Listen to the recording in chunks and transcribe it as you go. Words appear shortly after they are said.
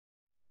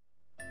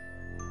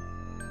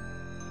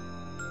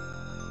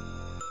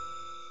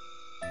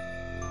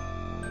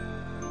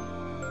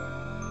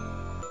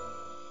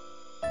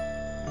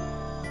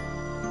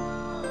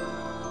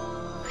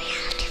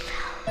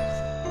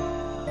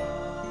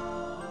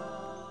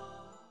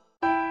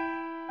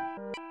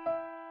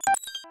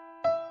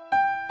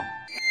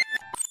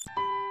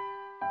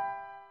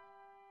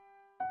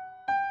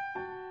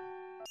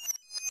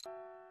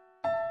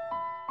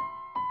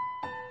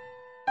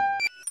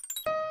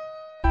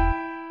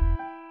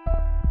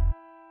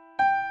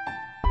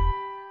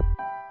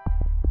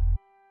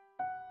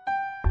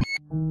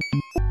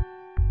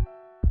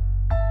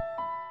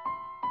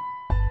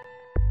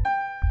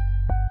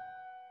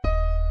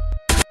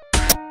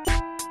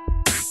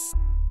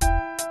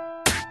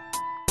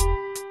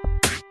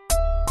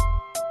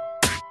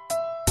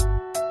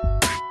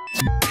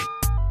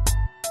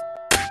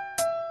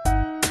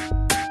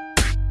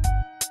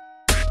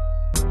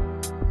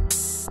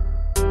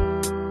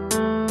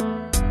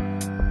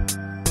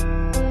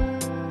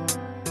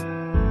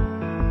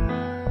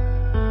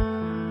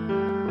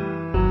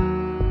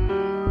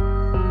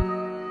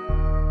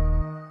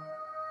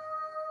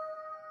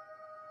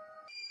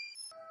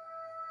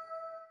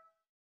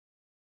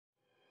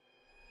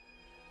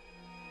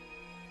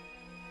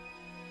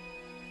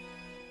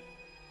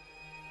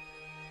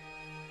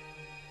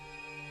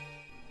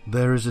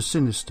There is a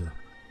sinister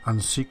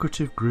and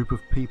secretive group of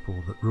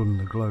people that run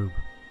the globe.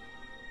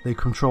 They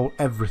control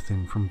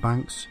everything from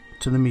banks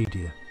to the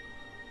media.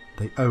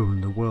 They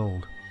own the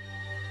world.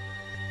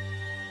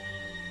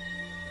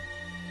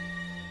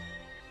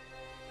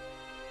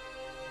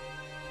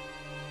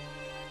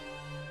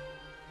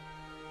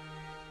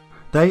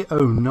 They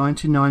own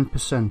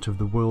 99% of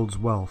the world's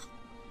wealth,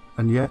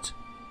 and yet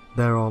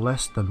there are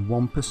less than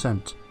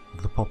 1%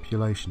 of the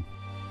population.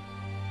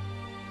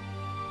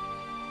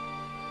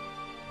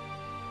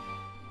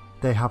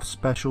 They have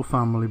special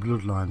family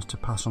bloodlines to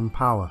pass on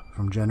power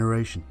from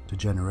generation to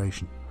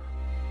generation.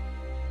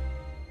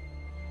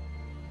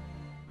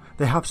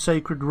 They have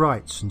sacred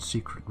rites and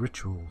secret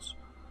rituals.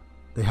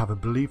 They have a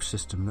belief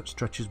system that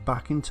stretches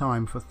back in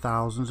time for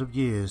thousands of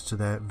years to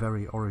their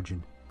very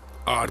origin.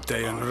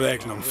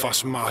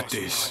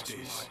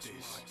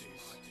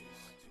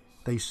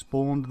 They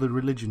spawned the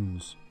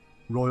religions,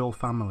 royal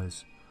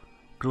families,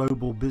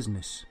 global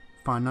business,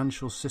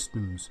 financial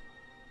systems,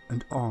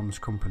 and arms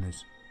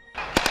companies.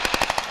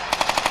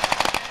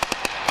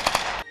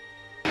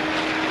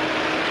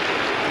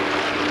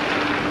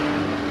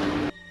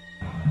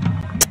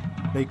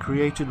 They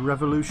created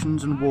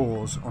revolutions and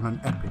wars on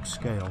an epic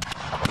scale.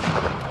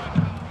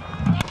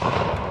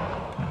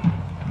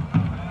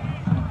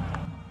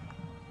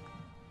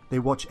 They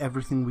watch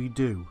everything we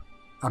do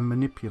and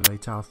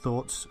manipulate our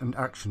thoughts and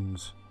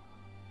actions.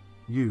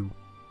 You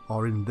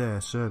are in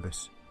their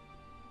service,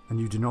 and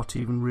you do not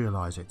even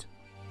realize it.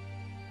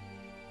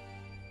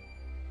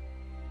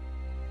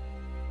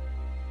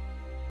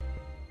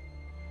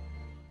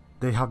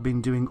 They have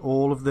been doing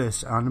all of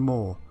this and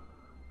more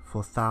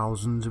for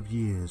thousands of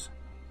years,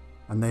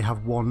 and they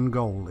have one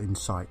goal in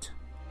sight.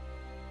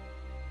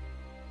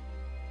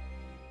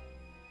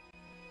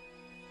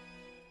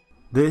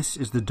 This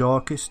is the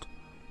darkest,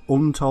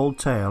 untold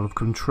tale of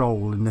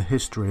control in the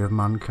history of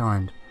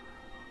mankind.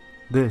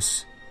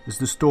 This is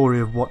the story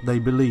of what they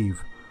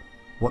believe,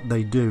 what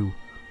they do,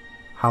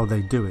 how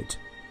they do it,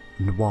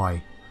 and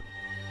why.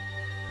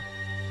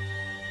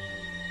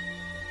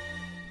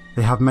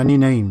 They have many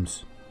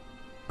names,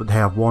 but they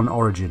have one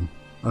origin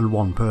and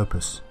one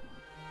purpose.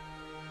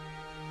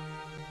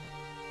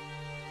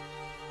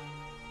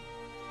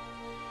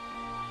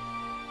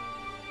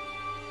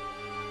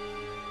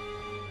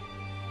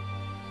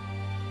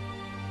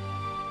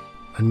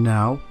 And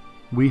now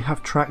we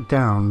have tracked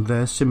down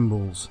their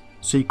symbols,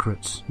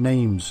 secrets,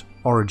 names,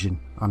 origin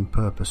and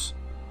purpose.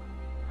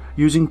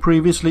 Using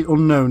previously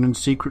unknown and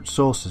secret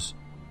sources,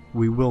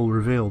 we will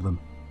reveal them.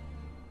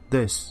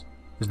 This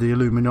is the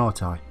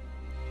Illuminati.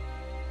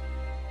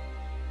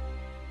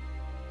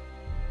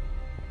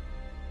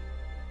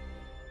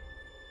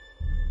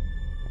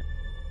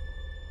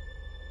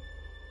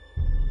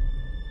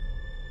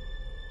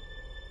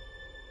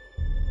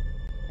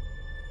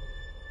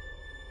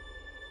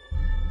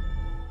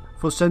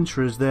 For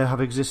centuries there have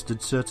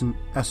existed certain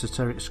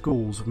esoteric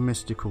schools of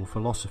mystical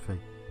philosophy.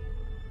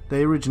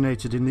 They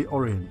originated in the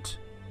Orient,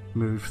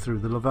 moved through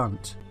the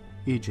Levant,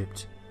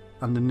 Egypt,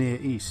 and the Near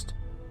East,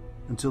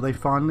 until they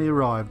finally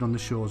arrived on the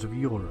shores of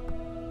Europe,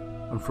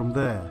 and from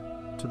there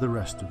to the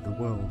rest of the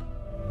world.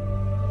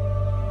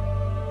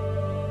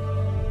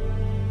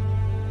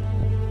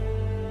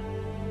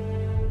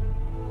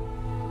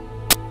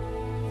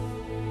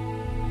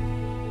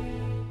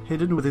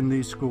 Hidden within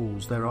these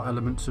schools there are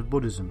elements of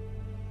Buddhism,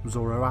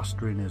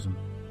 Zoroastrianism,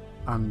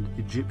 and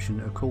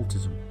Egyptian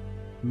occultism,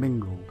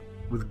 mingled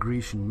with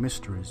Grecian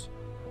mysteries,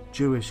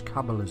 Jewish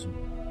Kabbalism,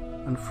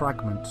 and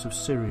fragments of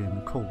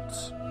Syrian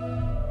cults.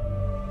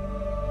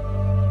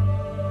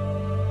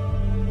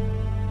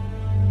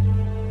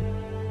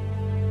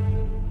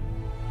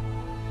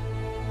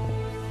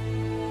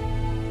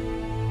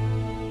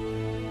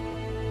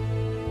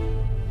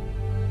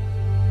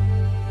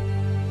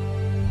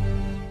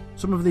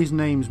 Some of these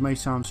names may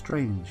sound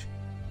strange,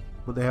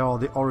 but they are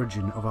the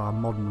origin of our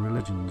modern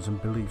religions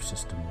and belief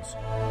systems.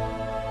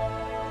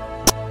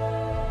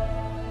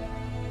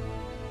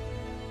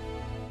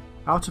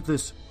 Out of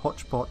this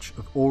hodgepodge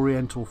of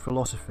Oriental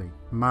philosophy,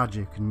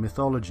 magic and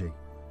mythology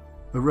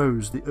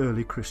arose the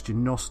early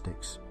Christian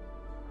Gnostics,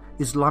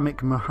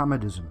 Islamic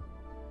Mohammedism,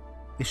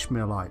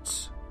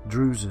 Ishmaelites,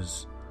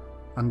 Druzes,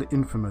 and the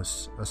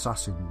infamous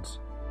Assassins.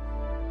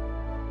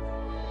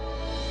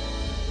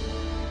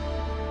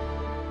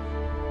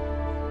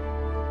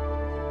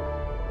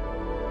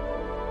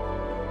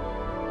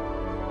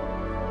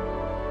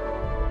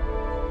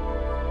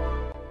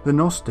 The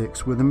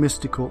Gnostics were the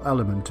mystical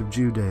element of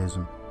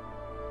Judaism.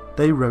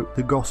 They wrote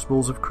the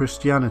Gospels of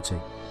Christianity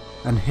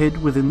and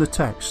hid within the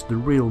text the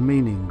real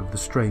meaning of the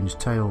strange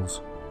tales.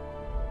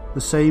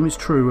 The same is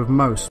true of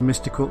most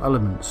mystical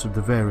elements of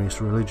the various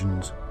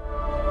religions.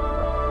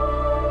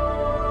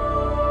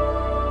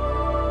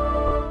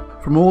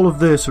 From all of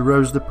this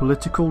arose the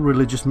political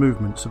religious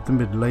movements of the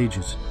Middle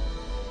Ages.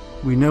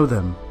 We know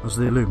them as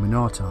the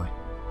Illuminati.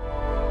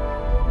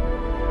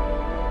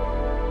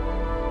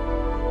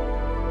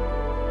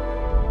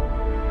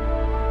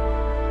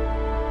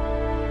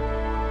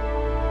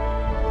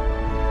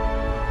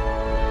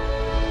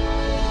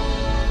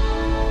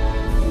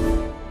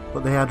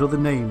 But they had other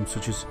names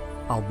such as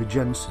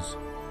Albigenses,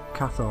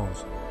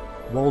 Cathars,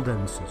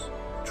 Waldenses,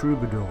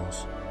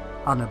 Troubadours,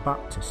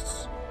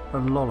 Anabaptists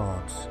and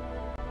Lollards.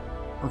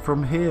 And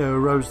from here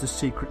arose the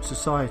secret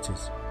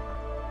societies.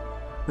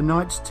 The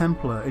Knights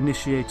Templar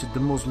initiated the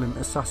Muslim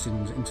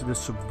assassins into the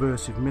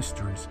subversive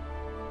mysteries,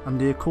 and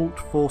the occult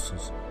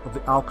forces of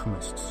the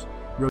alchemists,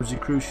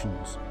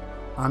 Rosicrucians,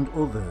 and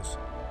others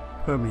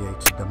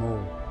permeated them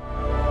all.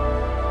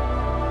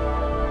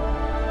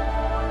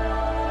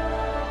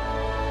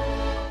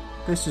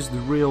 This is the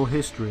real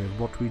history of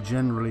what we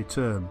generally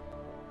term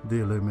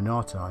the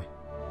Illuminati.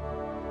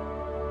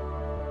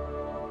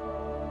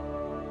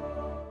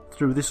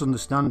 Through this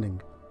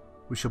understanding,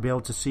 we shall be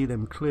able to see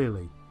them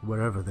clearly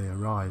wherever they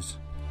arise.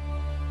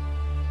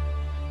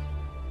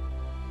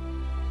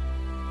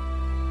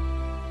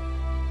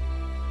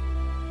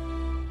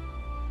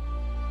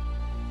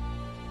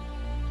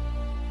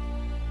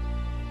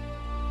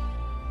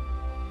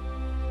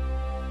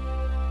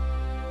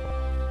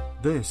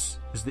 This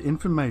is the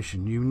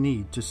information you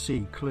need to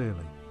see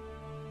clearly.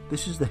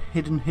 This is the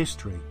hidden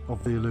history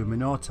of the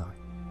Illuminati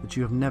that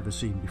you have never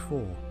seen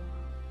before,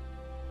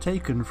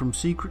 taken from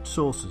secret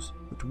sources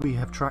that we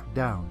have tracked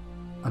down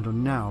and are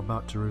now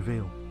about to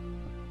reveal.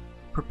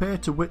 Prepare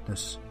to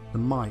witness the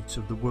might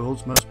of the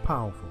world's most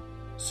powerful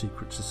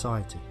secret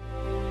society.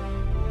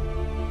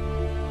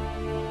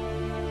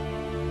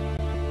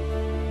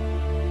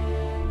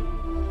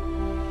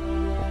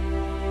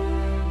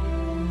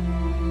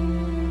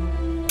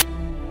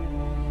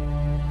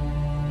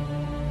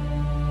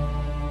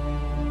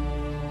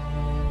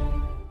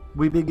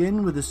 We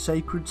begin with a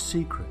sacred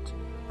secret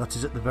that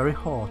is at the very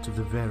heart of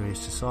the various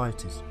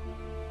societies,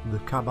 the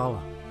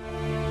Kabbalah.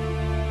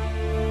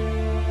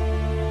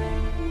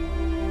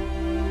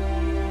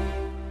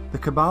 The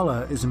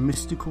Kabbalah is a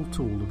mystical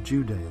tool of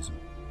Judaism.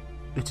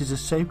 It is a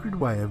sacred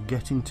way of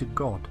getting to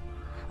God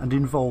and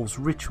involves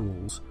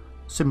rituals,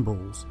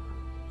 symbols,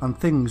 and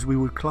things we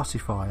would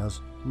classify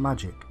as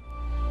magic.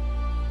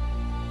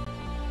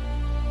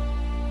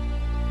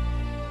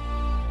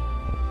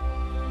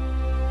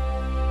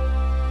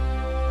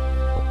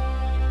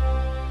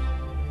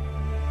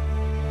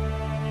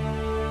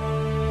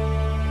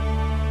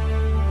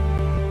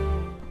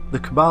 The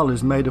Kabbalah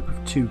is made up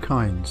of two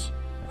kinds,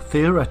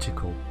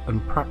 theoretical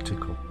and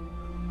practical.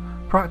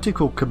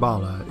 Practical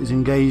Kabbalah is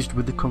engaged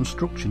with the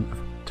construction of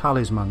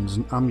talismans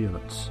and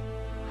amulets.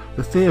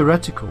 The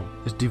theoretical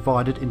is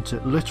divided into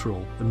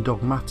literal and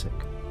dogmatic.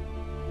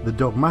 The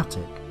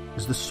dogmatic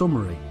is the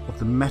summary of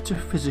the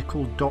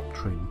metaphysical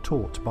doctrine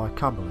taught by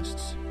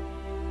Kabbalists.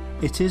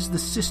 It is the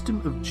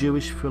system of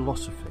Jewish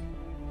philosophy.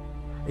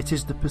 It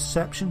is the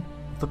perception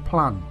of the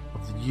plan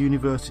of the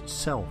universe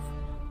itself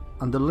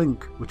and the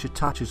link which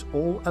attaches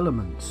all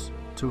elements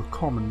to a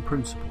common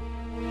principle.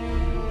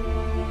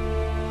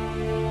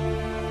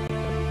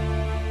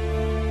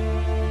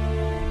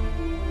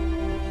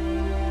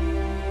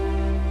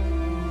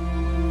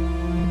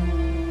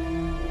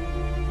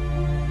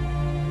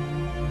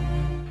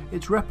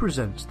 It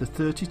represents the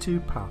 32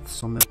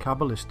 paths on the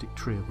Kabbalistic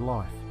tree of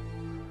life,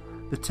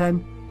 the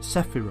 10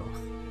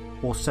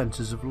 Sephiroth, or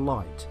centres of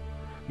light,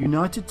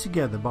 united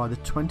together by the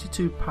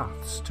 22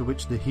 paths to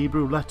which the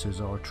Hebrew letters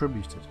are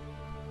attributed.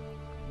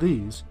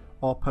 These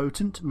are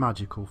potent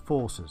magical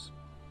forces.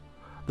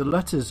 The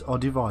letters are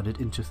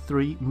divided into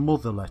 3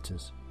 mother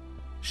letters: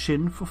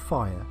 Shin for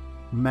fire,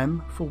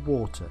 Mem for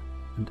water,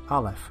 and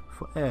Aleph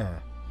for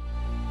air.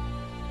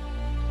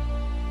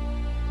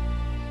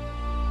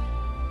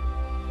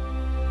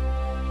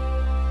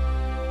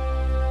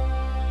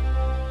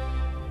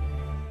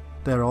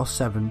 There are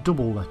 7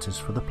 double letters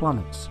for the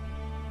planets,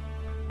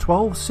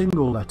 12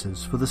 single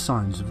letters for the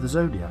signs of the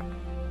zodiac.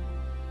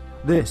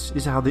 This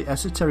is how the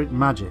esoteric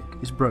magic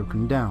is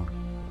broken down.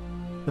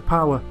 The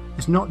power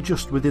is not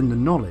just within the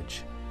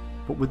knowledge,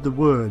 but with the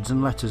words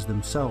and letters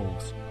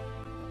themselves.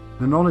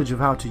 The knowledge of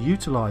how to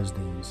utilize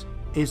these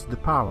is the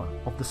power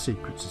of the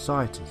secret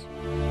societies.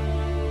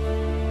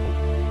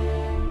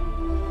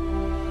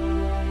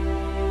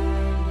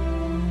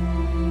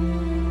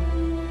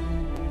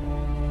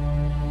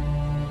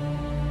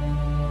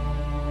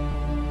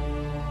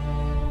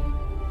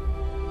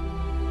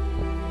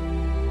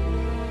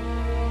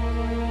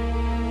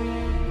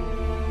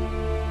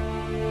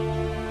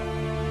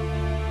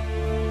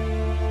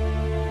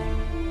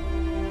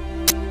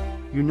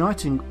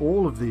 Uniting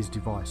all of these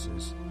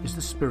devices is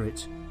the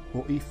spirit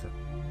or ether.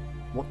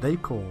 what they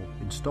call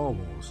in Star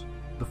Wars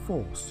the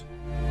Force.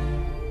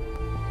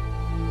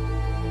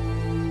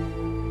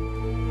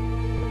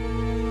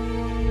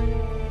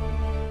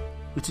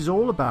 It is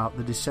all about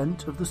the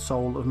descent of the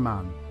soul of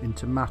man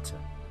into matter,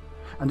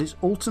 and its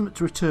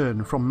ultimate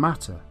return from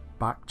matter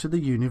back to the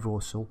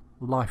universal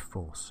life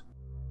force.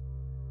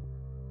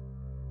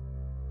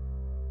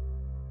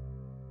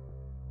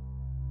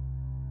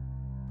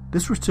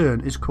 This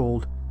return is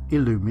called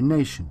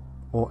illumination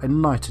or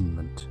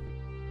enlightenment.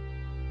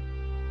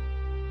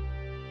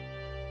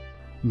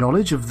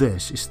 Knowledge of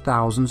this is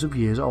thousands of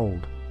years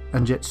old,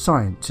 and yet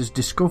science is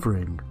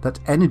discovering that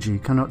energy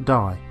cannot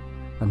die,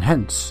 and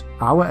hence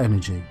our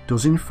energy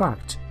does in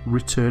fact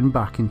return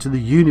back into the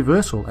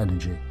universal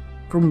energy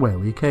from where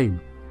we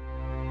came.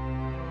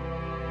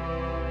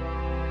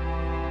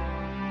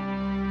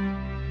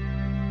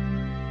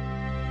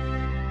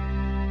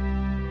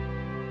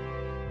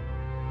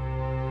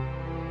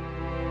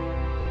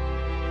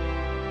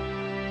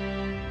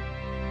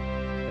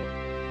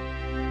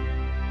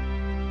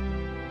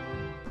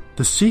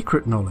 The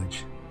secret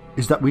knowledge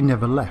is that we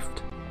never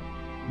left.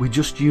 We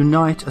just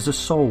unite as a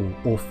soul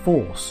or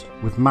force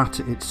with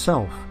matter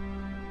itself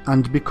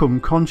and become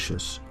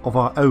conscious of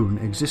our own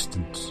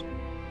existence.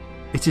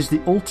 It is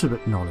the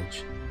ultimate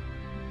knowledge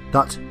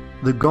that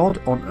the God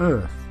on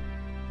earth,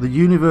 the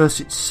universe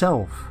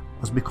itself,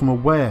 has become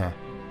aware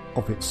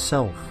of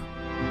itself.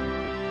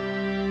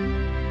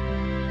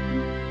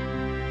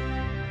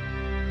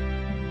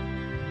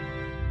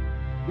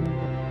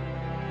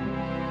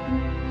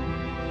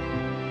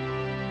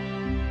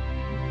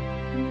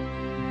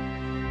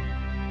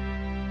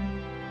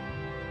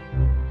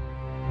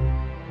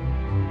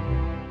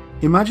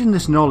 Imagine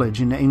this knowledge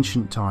in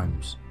ancient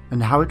times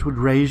and how it would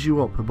raise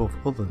you up above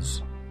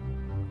others.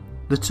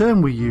 The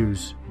term we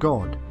use,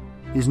 God,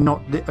 is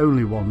not the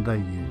only one they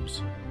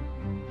use.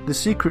 The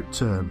secret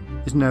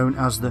term is known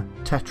as the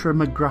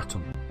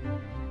Tetramagraton,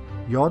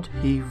 Yod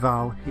He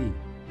Vav He.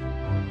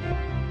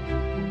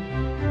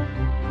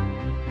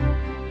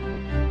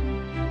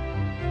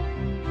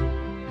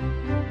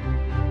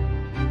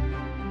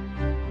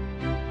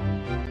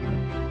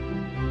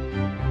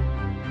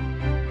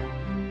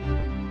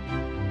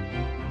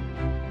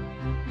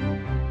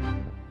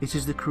 It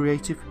is the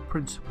creative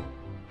principle,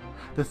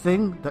 the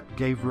thing that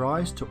gave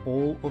rise to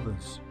all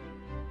others.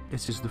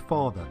 It is the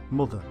Father,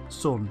 Mother,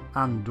 Son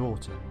and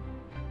Daughter.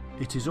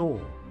 It is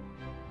all.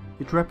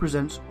 It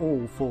represents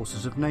all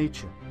forces of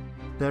nature.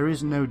 There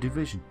is no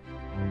division.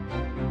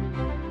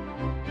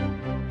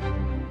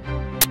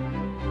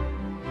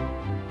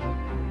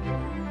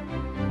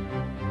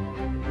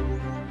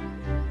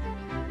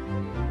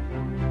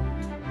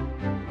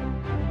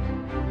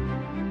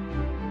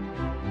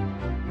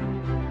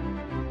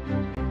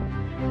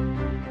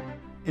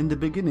 In the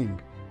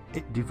beginning,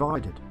 it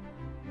divided,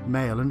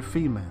 male and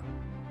female,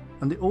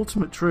 and the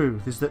ultimate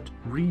truth is that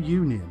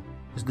reunion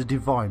is the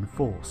divine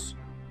force.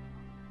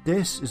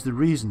 This is the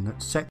reason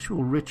that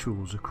sexual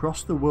rituals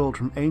across the world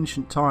from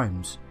ancient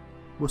times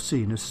were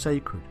seen as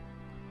sacred.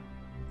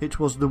 It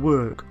was the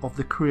work of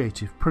the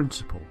creative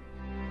principle.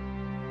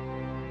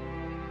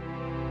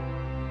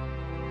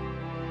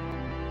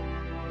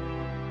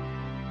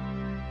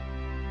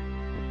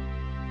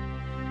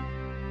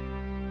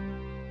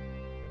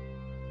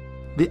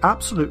 The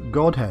absolute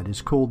Godhead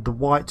is called the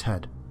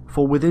Whitehead,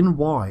 for within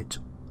white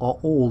are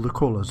all the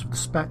colours of the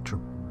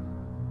spectrum.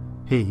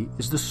 He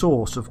is the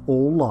source of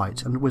all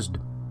light and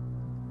wisdom.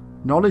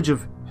 Knowledge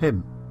of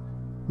Him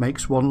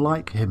makes one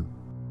like Him.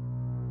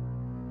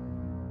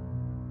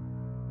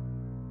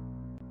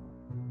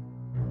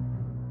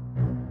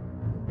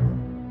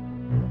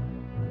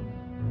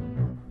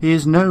 He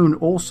is known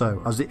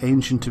also as the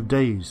Ancient of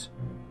Days,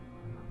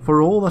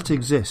 for all that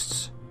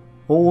exists,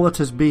 all that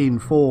has been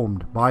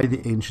formed by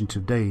the Ancient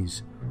of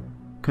Days,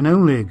 can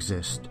only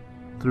exist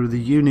through the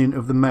union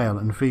of the male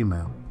and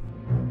female.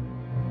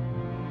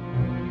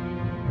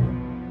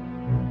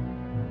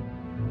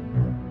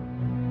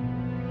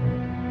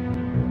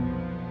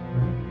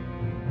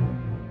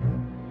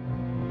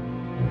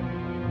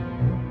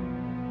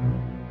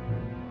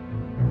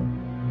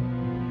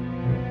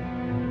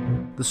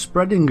 The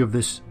spreading of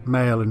this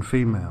male and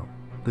female,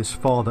 this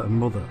father and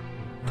mother,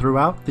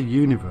 throughout the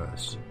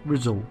universe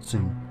results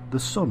in the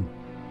Son,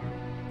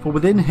 for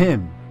within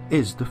Him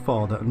is the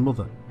Father and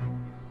Mother.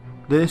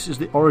 This is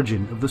the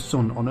origin of the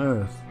Son on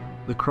earth,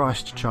 the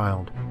Christ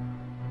child,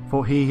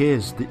 for He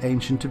is the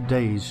Ancient of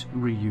Days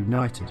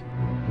reunited.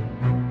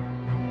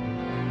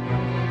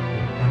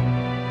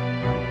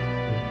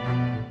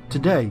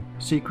 Today,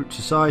 secret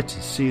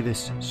societies see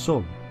this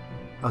Son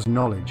as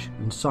knowledge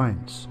and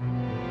science.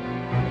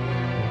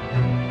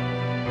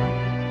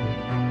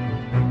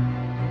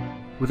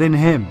 Within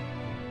Him,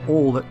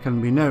 all that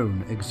can be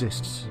known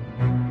exists.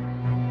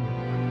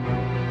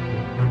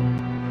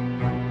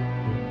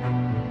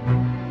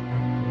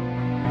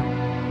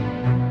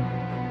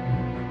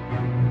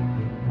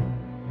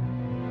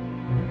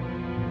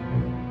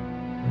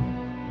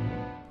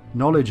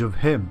 Knowledge of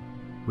Him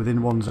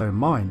within one's own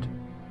mind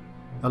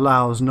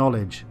allows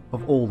knowledge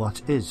of all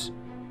that is.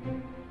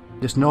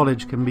 This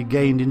knowledge can be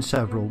gained in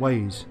several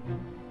ways.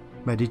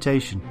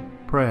 Meditation,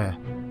 prayer,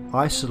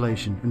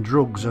 isolation and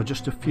drugs are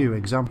just a few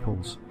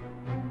examples.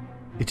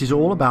 It is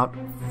all about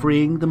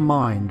freeing the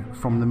mind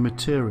from the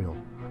material,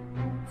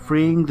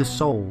 freeing the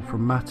soul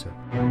from matter.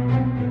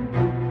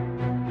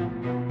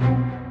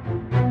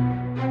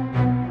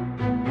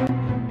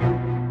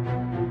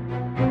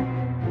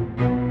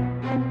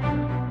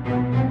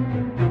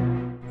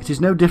 It is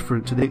no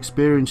different to the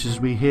experiences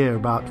we hear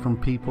about from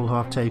people who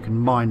have taken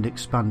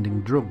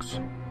mind-expanding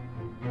drugs.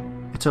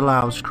 It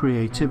allows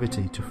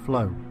creativity to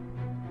flow.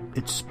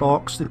 It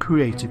sparks the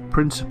creative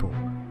principle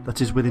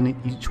that is within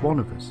each one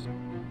of us.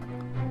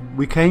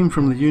 We came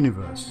from the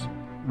universe.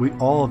 We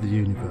are the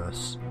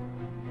universe.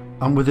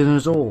 And within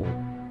us all,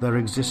 there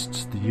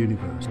exists the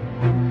universe.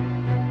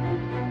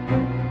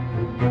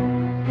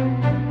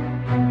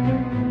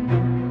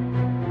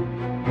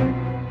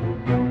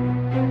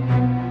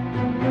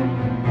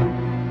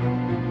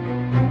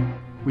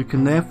 We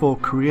can therefore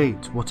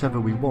create whatever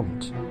we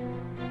want,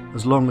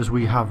 as long as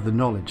we have the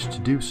knowledge to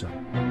do so.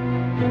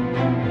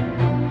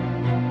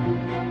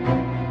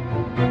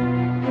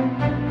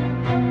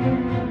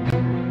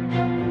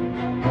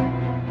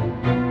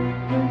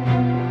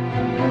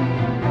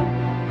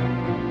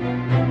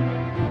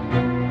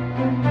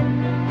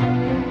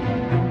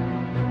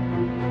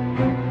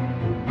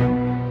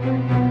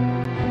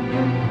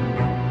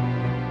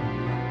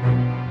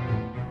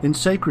 In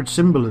sacred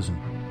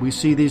symbolism, we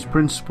see these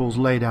principles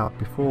laid out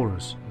before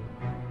us.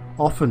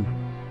 Often,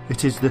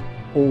 it is the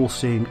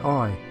all-seeing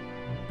eye,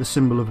 the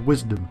symbol of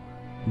wisdom,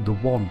 the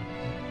one,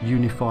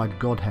 unified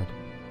Godhead.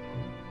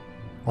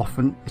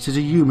 Often, it is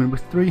a human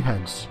with three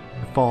heads,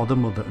 the Father,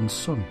 Mother and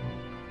Son.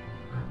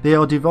 They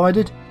are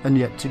divided and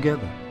yet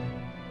together.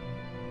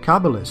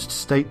 Kabbalists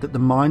state that the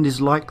mind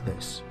is like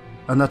this,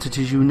 and that it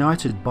is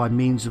united by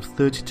means of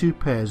 32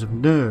 pairs of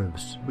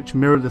nerves which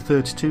mirror the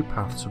 32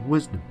 paths of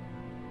wisdom.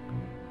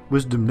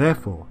 Wisdom,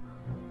 therefore,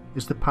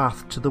 is the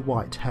path to the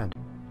white head.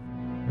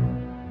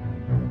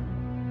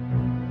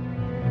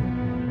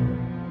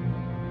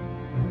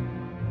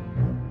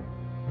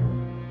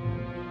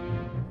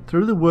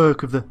 Through the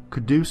work of the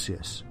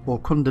caduceus or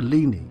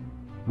kundalini,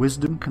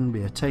 wisdom can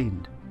be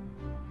attained.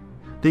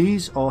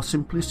 These are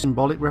simply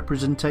symbolic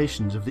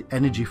representations of the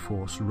energy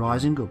force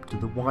rising up to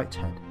the white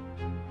head,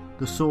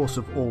 the source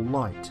of all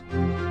light.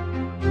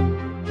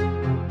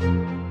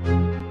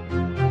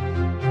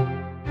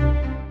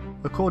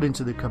 According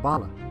to the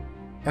Kabbalah,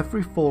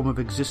 every form of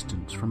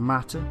existence from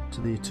matter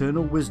to the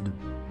eternal wisdom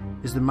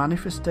is the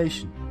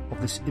manifestation of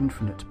this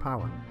infinite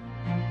power.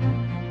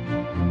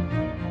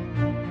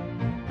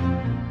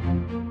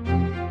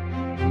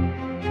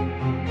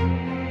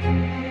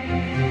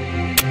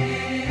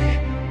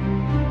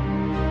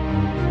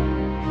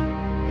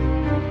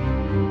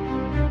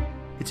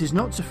 It is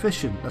not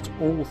sufficient that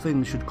all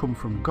things should come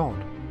from God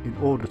in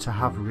order to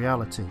have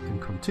reality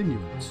and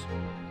continuance.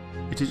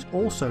 It is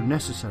also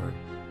necessary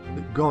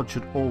that God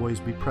should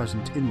always be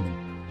present in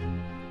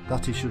them,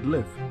 that he should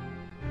live,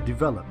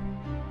 develop,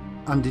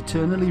 and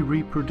eternally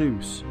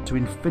reproduce to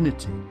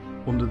infinity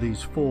under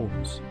these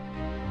forms.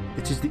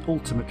 It is the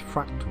ultimate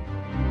fractal.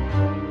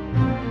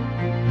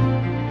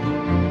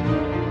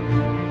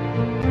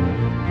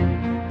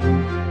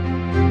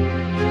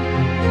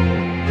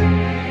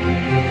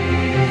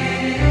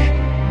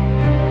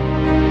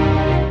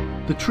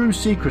 The true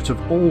secret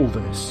of all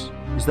this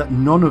is that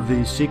none of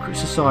these secret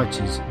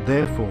societies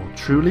therefore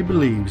truly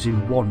believes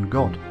in one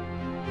God.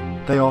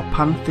 They are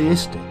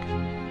pantheistic,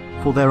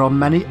 for there are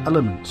many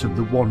elements of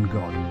the one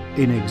God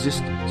in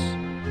existence,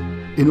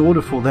 in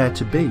order for there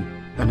to be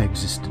an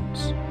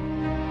existence.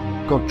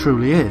 God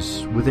truly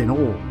is within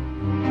all.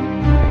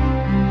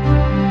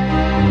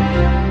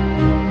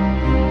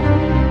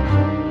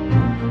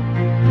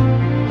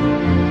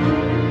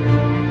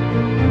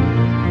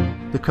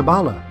 The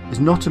Kabbalah is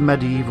not a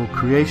medieval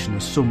creation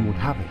as some would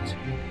have it.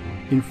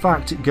 In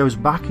fact, it goes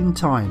back in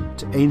time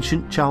to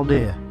ancient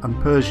Chaldea and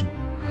Persian,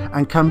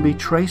 and can be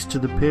traced to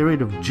the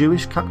period of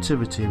Jewish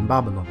captivity in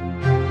Babylon.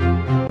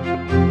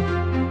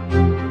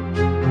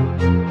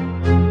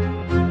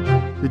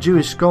 The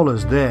Jewish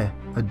scholars there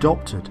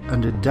adopted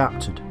and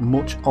adapted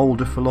much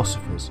older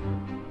philosophies,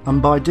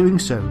 and by doing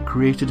so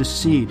created a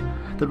seed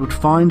that would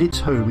find its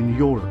home in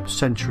Europe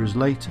centuries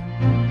later.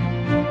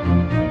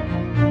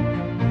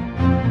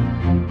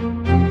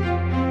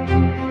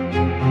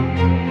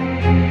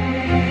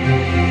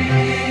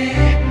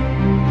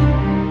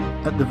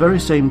 At the very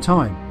same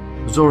time,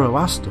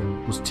 Zoroaster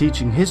was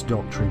teaching his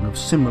doctrine of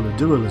similar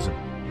dualism,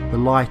 the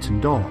light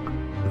and dark,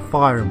 the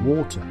fire and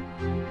water,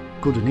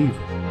 good and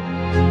evil.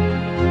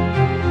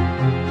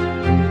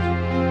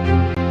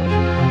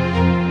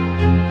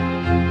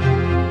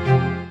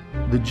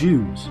 The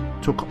Jews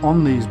took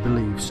on these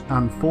beliefs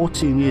and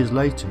 14 years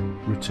later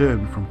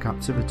returned from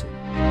captivity.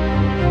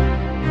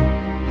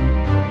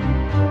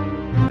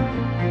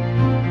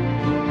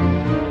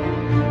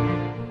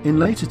 In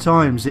later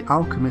times, the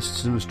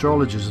alchemists and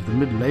astrologers of the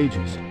Middle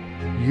Ages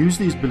used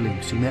these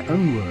beliefs in their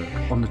own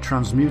work on the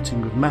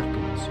transmuting of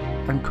metals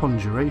and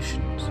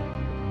conjurations.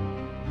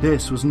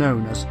 This was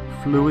known as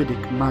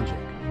fluidic magic,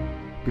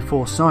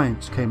 before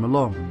science came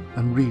along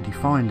and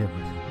redefined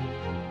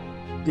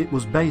everything. It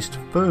was based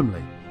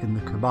firmly in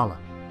the Kabbalah,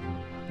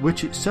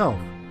 which itself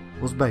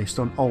was based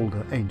on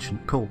older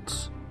ancient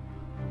cults.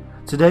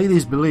 Today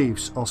these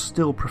beliefs are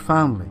still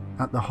profoundly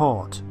at the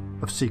heart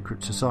of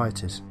secret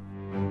societies.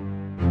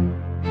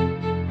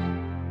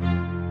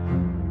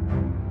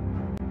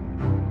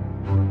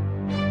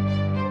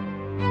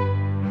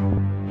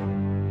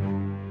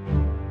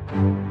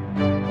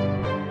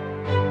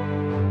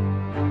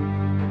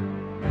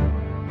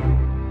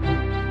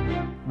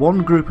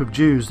 One group of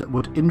Jews that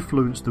would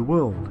influence the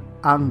world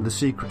and the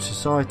secret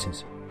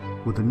societies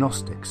were the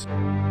Gnostics.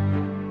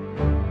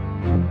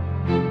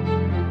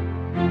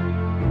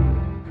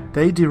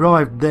 They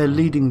derived their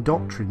leading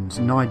doctrines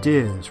and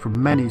ideas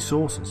from many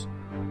sources,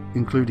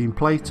 including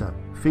Plato,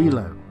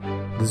 Philo,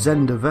 the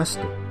Zenda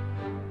Avesta,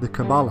 the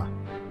Kabbalah,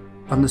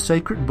 and the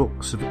sacred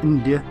books of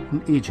India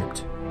and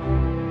Egypt.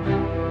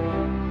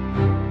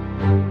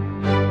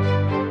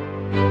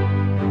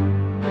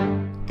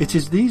 It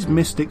is these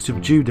mystics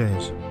of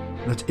Judaism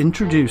that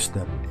introduced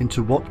them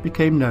into what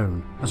became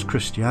known as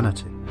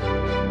Christianity.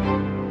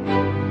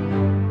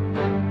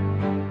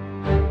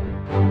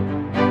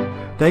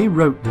 They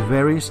wrote the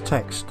various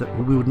texts that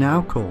we would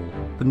now call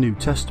the New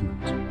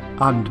Testament,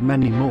 and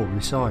many more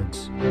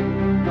besides.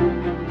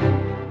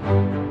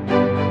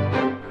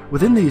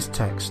 Within these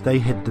texts they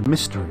hid the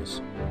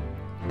mysteries.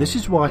 This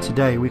is why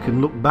today we can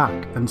look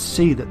back and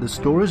see that the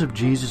stories of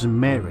Jesus and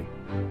Mary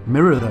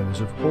mirror those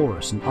of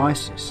Horus and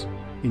Isis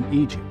in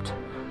Egypt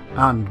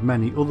and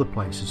many other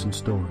places and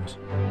stories.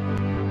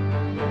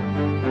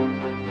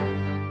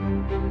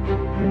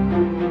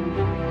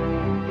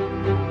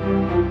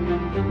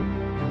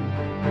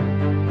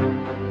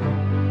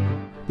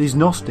 These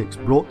Gnostics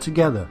brought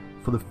together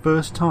for the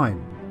first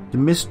time the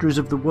mysteries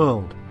of the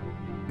world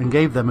and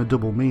gave them a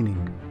double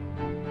meaning,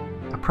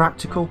 a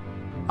practical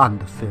and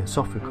a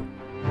theosophical.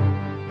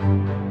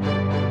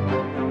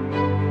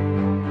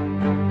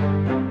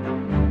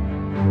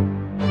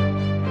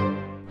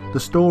 The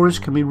stories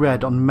can be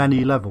read on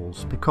many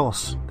levels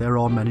because there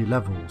are many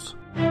levels.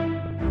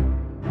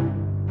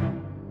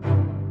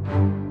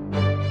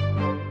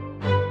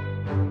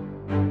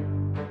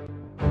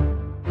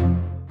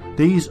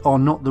 These are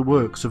not the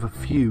works of a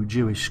few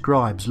Jewish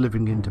scribes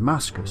living in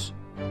Damascus,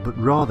 but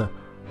rather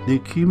the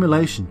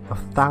accumulation of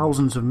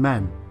thousands of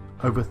men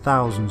over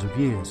thousands of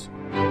years.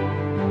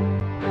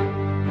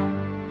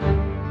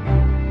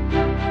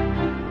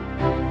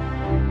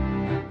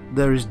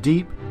 There is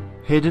deep,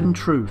 hidden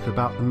truth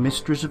about the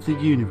mysteries of the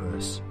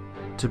universe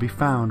to be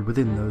found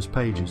within those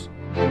pages.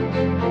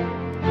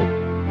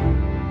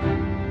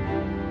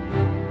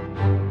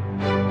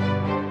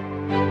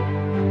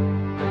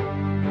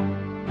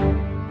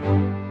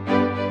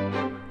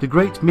 The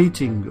great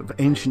meeting of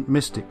ancient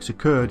mystics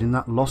occurred in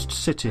that lost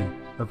city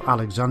of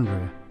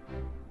Alexandria.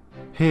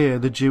 Here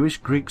the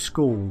Jewish-Greek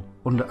school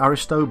under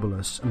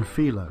Aristobulus and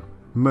Philo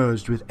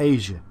merged with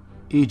Asia,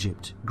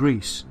 Egypt,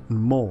 Greece and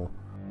more.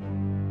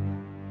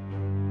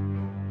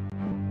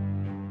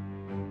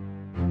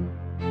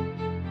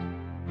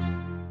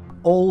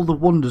 All the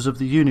wonders of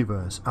the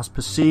universe as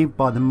perceived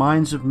by the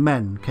minds of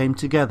men came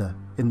together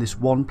in this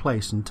one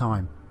place and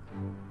time.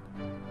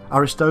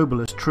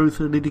 Aristobulus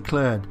truthfully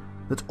declared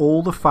that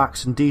all the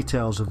facts and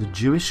details of the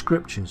Jewish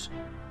scriptures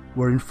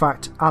were in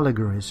fact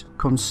allegories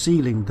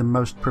concealing the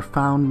most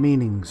profound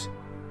meanings,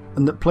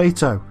 and that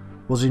Plato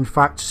was in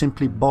fact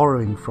simply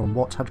borrowing from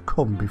what had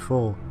come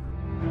before.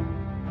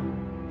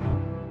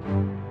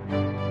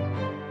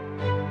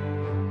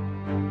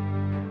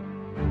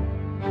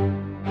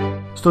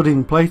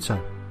 Studying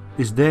Plato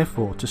is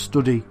therefore to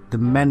study the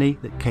many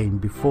that came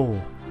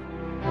before.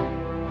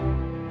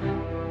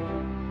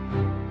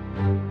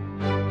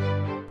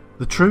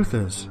 The truth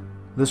is,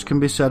 this can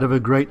be said of a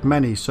great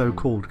many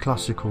so-called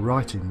classical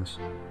writings.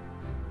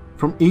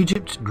 From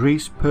Egypt,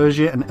 Greece,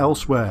 Persia and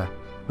elsewhere,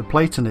 the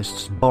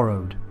Platonists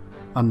borrowed,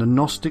 and the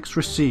Gnostics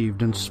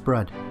received and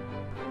spread.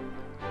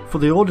 For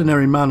the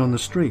ordinary man on the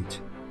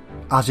street,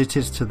 as it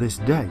is to this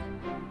day,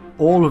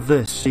 all of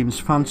this seems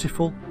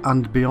fanciful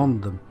and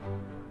beyond them.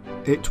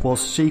 It was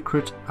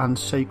secret and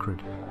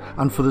sacred,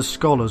 and for the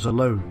scholars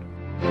alone.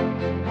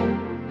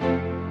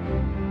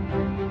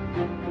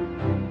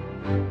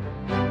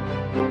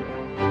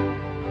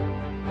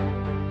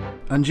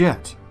 And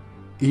yet,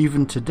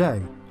 even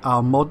today,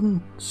 our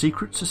modern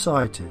secret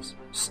societies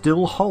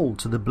still hold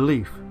to the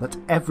belief that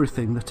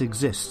everything that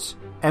exists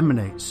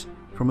emanates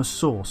from a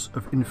source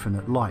of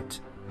infinite light.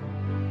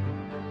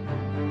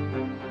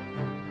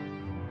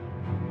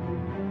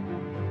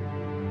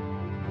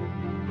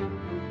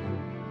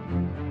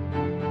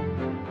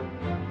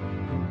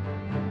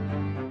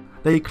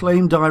 They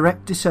claim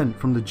direct descent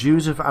from the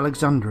Jews of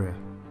Alexandria,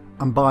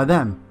 and by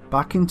them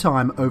back in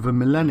time over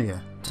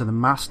millennia to the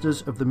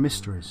masters of the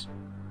mysteries.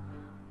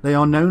 They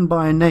are known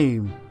by a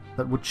name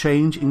that would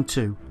change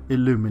into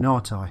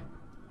Illuminati.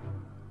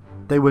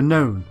 They were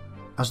known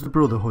as the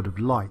Brotherhood of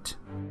Light.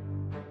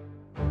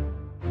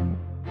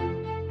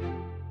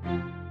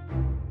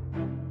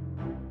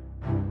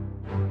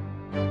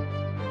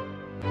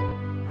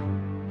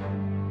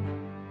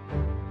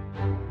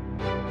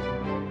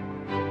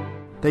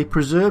 They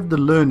preserved the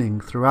learning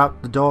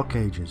throughout the Dark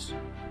Ages,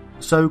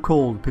 so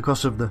called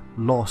because of the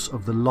loss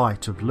of the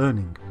light of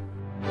learning.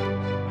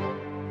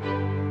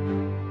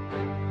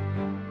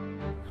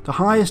 The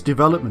highest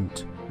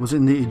development was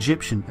in the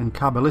Egyptian and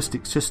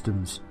Kabbalistic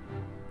systems,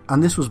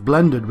 and this was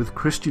blended with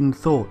Christian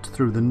thought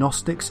through the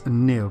Gnostics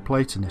and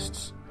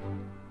Neoplatonists.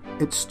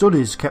 Its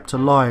studies kept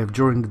alive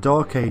during the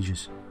Dark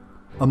Ages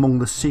among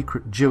the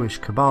secret Jewish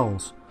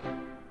cabals,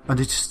 and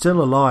it is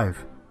still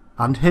alive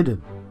and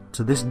hidden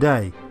to this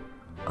day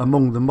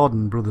among the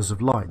modern Brothers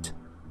of Light,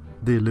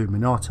 the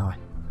Illuminati.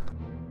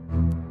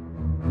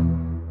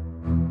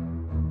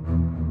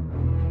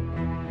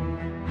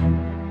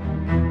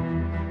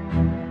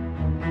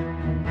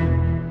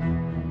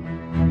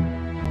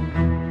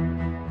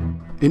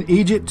 In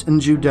Egypt and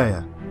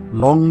Judea,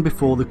 long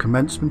before the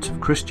commencement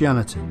of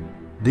Christianity,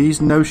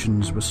 these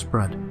notions were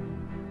spread.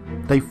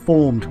 They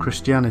formed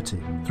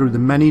Christianity through the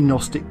many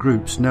Gnostic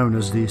groups known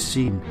as the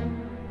Essene,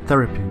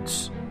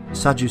 Therapeutes,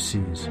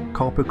 Sadducees,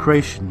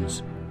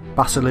 Carpocratians,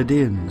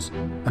 Basilidians,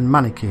 and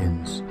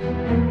Manichaeans.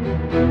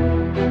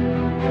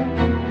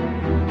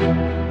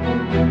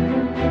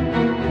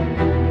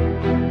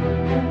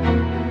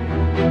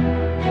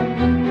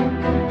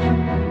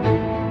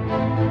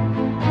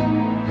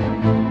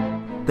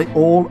 They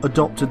all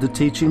adopted the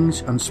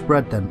teachings and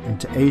spread them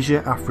into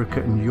Asia,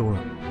 Africa, and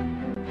Europe.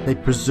 They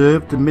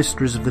preserved the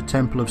mysteries of the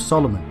Temple of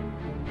Solomon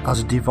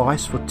as a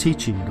device for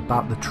teaching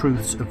about the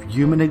truths of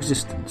human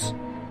existence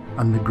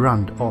and the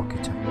Grand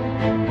Architect.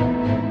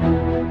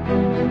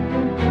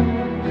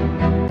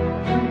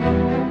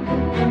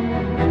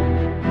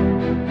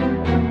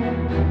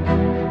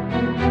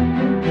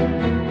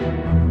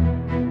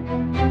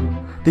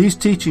 These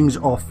teachings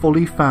are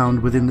fully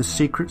found within the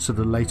secrets of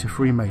the later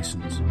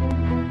Freemasons.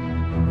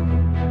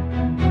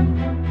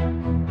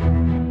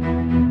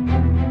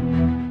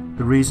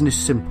 The reason is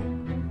simple.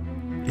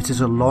 It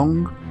is a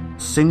long,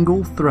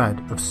 single thread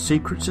of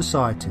secret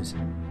societies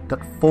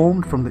that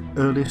formed from the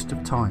earliest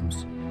of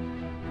times.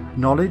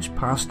 Knowledge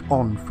passed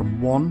on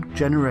from one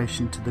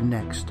generation to the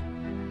next,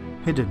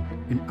 hidden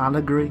in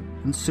allegory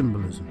and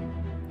symbolism,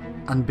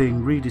 and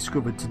being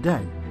rediscovered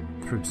today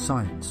through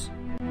science.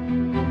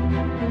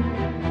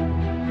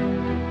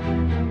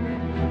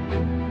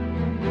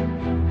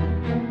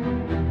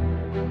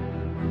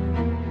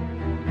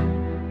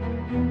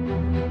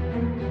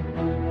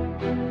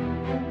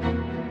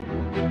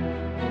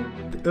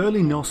 The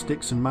early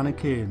Gnostics and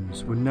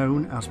Manichaeans were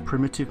known as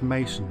primitive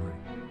Masonry,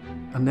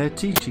 and their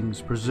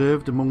teachings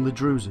preserved among the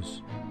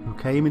Druses, who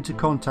came into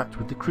contact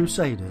with the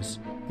Crusaders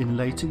in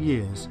later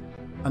years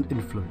and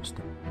influenced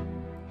them.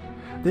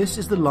 This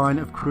is the line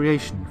of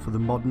creation for the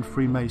modern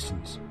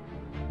Freemasons,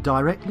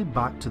 directly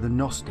back to the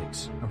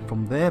Gnostics, and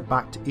from there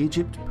back to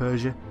Egypt,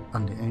 Persia,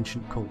 and the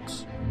ancient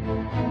cults.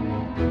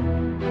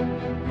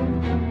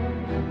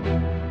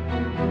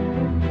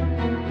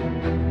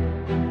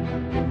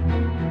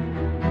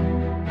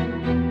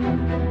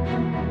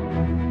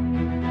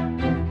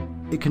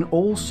 It can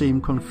all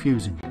seem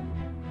confusing.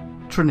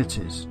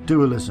 Trinities,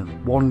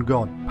 dualism, one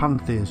God,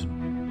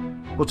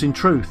 pantheism. But in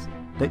truth,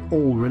 they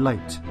all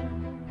relate.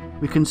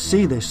 We can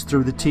see this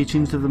through the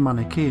teachings of the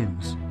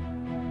Manichaeans.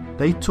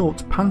 They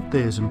taught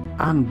pantheism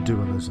and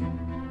dualism,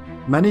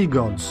 many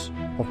gods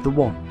of the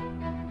one,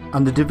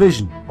 and the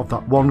division of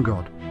that one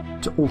God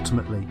to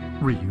ultimately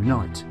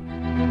reunite.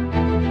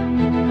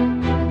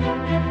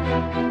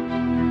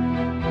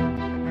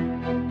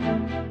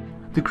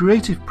 The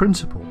creative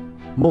principle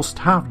must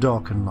have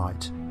dark and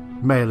light,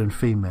 male and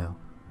female,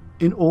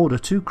 in order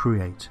to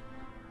create.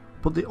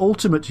 But the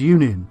ultimate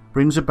union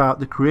brings about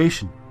the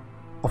creation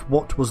of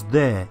what was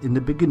there in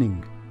the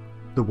beginning,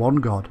 the one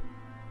God,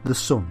 the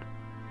sun,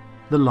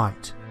 the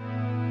light.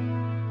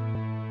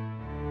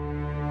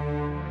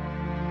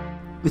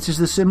 It is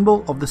the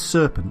symbol of the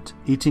serpent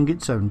eating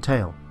its own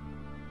tail,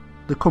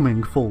 the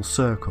coming full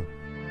circle.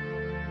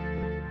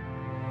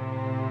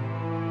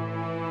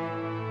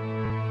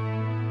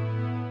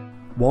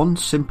 One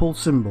simple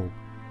symbol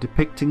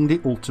depicting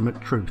the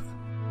ultimate truth.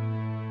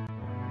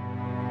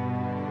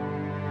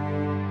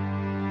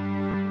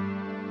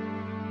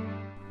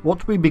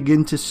 What we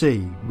begin to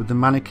see with the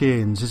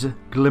Manichaeans is a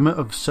glimmer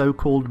of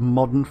so-called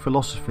modern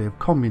philosophy of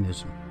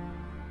communism,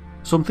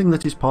 something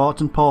that is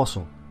part and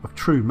parcel of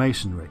true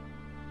Masonry,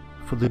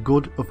 for the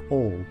good of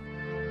all.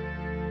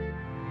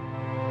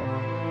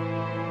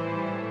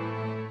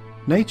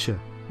 Nature,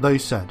 they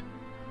said,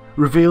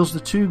 reveals the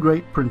two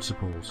great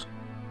principles,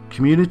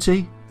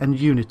 community and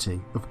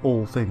unity of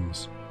all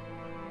things.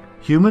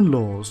 Human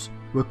laws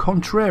were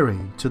contrary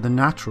to the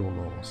natural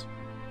laws,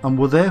 and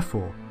were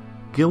therefore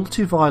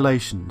guilty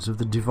violations of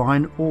the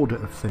divine order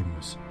of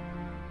things.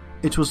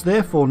 It was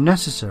therefore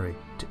necessary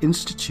to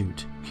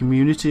institute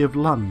community of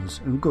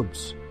lands and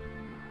goods.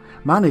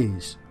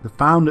 Manes, the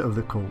founder of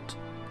the cult,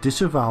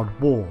 disavowed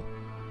war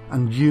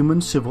and human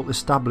civil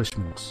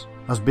establishments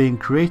as being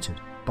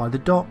created by the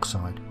dark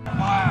side.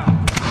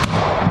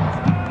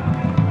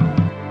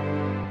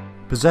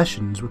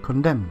 Possessions were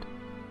condemned.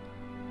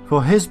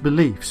 For his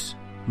beliefs,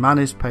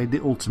 Manes paid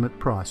the ultimate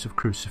price of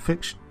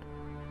crucifixion.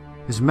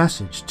 his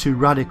message too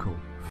radical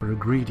for a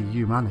greedy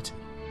humanity.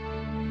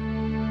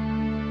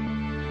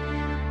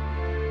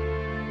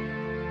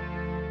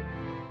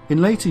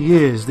 In later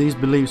years, these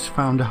beliefs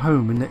found a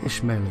home in the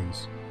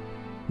Ishmaelis,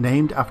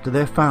 named after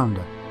their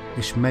founder,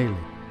 Ismaili.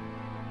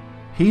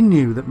 He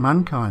knew that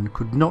mankind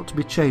could not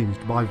be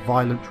changed by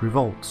violent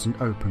revolts and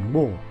open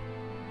war.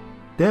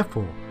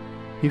 Therefore,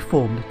 he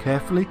formed a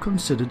carefully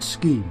considered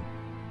scheme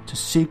to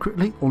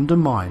secretly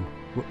undermine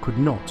what could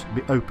not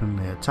be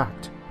openly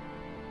attacked.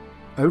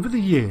 Over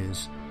the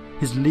years,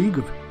 his league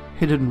of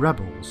hidden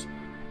rebels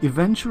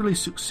eventually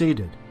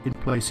succeeded in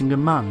placing a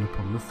man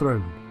upon the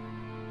throne.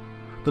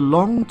 The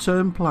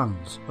long-term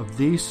plans of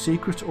these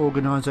secret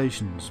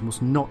organisations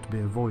must not be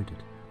avoided.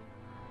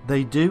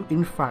 They do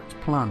in fact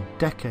plan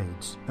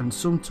decades and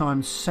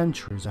sometimes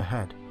centuries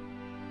ahead.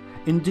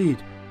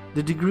 Indeed,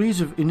 the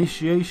degrees of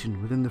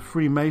initiation within the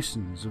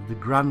Freemasons of the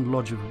Grand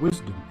Lodge of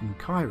Wisdom in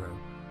Cairo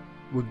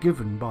were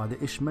given by the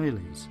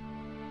Ismailis.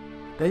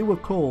 They were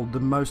called the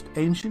most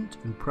ancient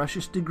and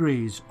precious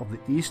degrees of the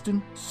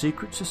Eastern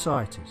secret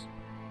societies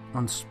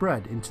and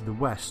spread into the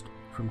West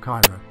from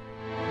Cairo.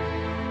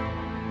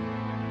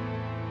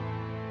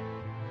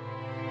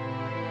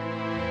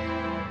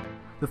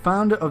 The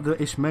founder of the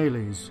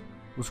Ismailis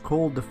was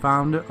called the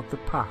founder of the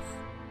path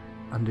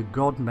and a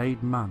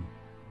God-made man.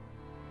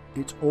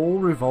 It all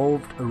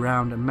revolved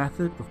around a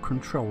method of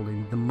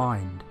controlling the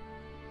mind.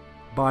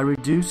 By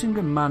reducing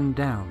a man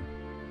down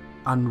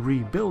and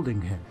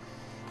rebuilding him,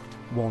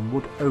 one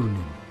would own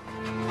him.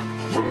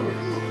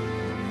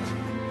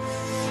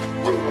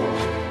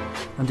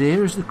 And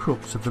here is the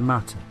crux of the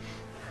matter,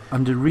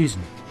 and a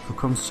reason for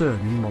concern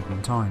in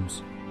modern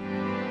times.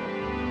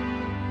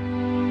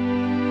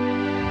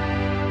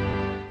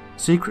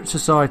 Secret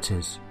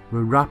societies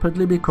were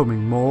rapidly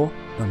becoming more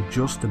than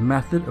just a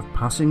method of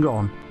passing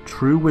on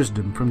true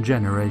wisdom from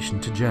generation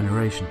to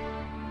generation.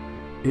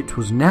 It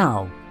was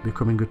now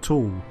becoming a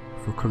tool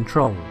for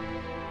control,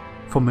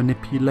 for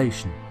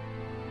manipulation.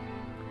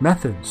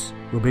 Methods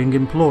were being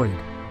employed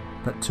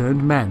that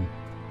turned men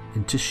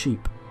into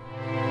sheep.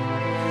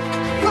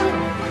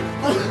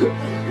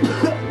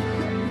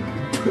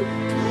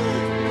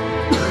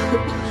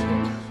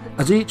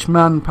 As each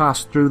man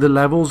passed through the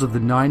levels of the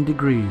 9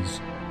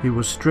 degrees, he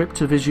was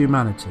stripped of his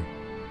humanity.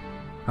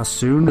 As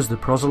soon as the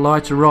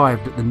proselyte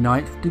arrived at the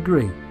 9th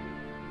degree,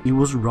 he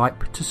was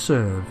ripe to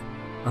serve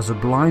as a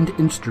blind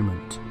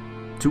instrument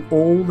to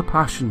all the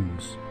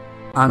passions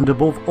and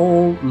above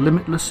all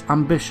limitless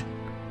ambition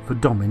for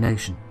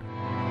domination.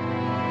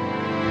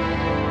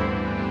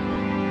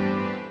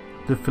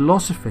 The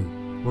philosophy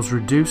was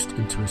reduced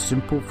into a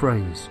simple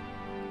phrase: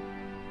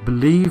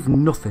 believe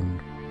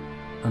nothing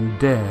and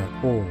dare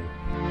all.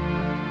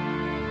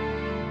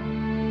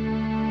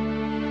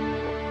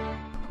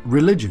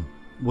 Religion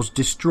was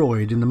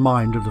destroyed in the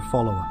mind of the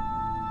follower.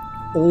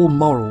 All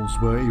morals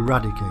were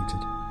eradicated.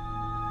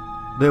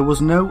 There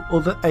was no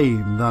other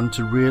aim than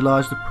to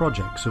realise the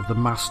projects of the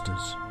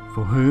masters,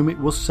 for whom it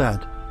was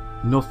said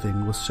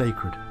nothing was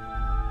sacred.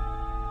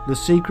 The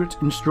secret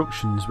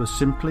instructions were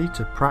simply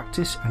to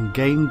practice and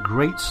gain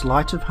great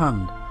sleight of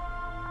hand,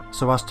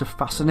 so as to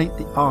fascinate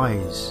the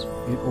eyes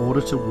in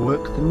order to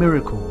work the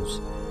miracles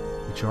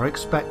which are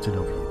expected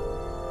of you,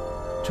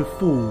 to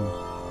fool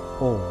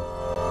all.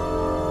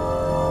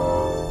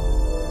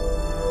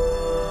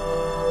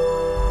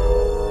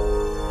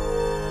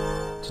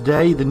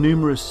 Today the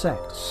numerous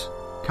sects,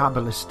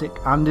 Kabbalistic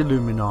and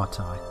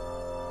Illuminati,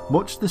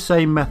 much the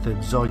same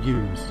methods are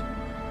used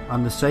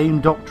and the same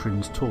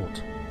doctrines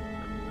taught.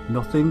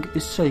 Nothing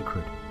is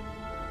sacred.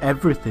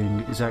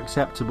 Everything is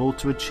acceptable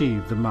to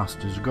achieve the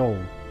master's goal.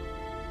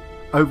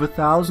 Over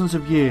thousands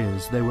of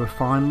years they were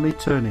finally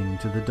turning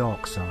to the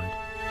dark side.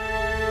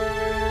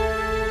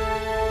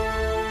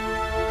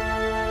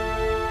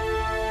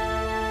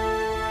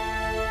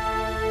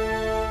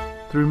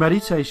 Through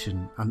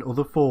meditation and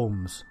other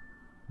forms,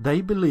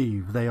 they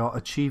believe they are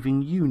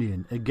achieving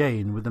union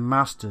again with the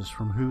masters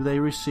from whom they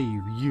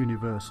receive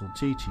universal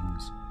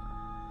teachings.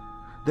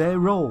 Their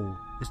role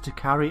is to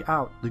carry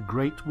out the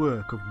great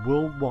work of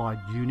worldwide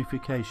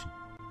unification,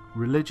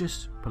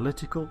 religious,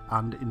 political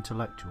and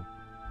intellectual,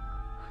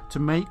 to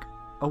make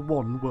a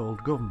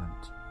one-world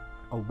government,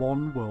 a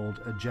one-world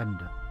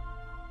agenda,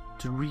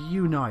 to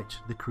reunite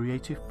the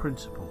creative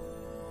principle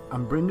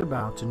and bring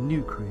about a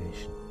new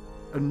creation,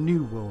 a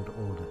new world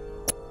order,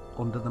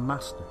 under the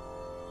master.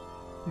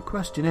 The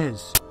question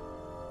is,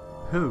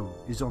 who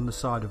is on the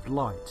side of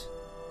light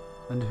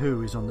and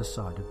who is on the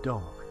side of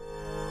dark?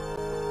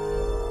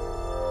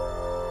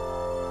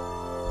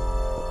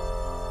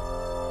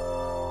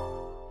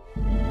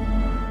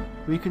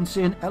 We can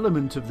see an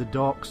element of the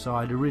dark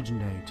side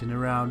originate in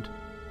around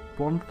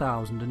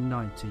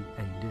 1090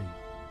 AD,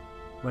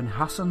 when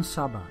Hassan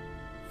Sabbah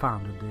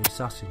founded the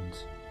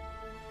Assassins.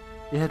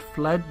 He had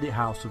fled the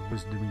House of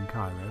Wisdom in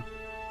Cairo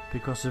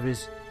because of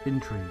his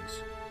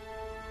intrigues.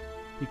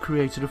 He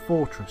created a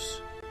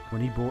fortress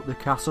when he bought the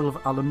castle of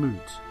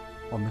Alamut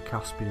on the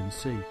Caspian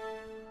Sea.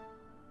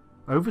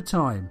 Over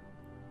time,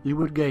 he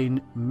would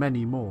gain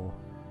many more.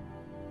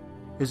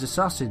 his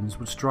assassins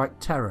would strike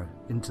terror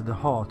into the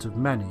heart of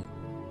many,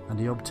 and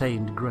he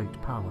obtained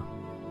great power.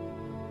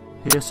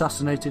 He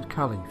assassinated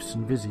caliphs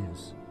and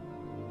viziers.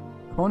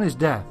 Upon his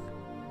death,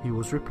 he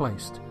was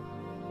replaced,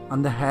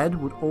 and the head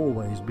would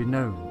always be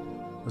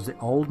known as the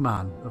Old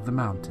Man of the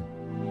Mountain.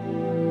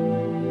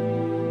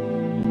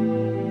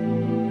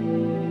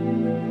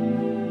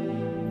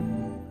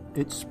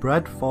 It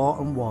spread far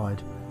and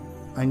wide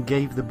and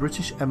gave the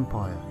British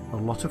Empire a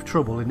lot of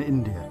trouble in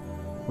India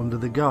under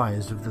the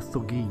guise of the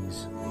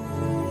Thuggis.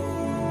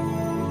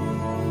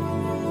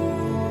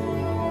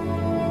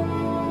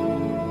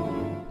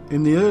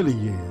 In the early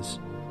years,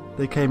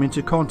 they came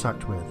into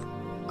contact with,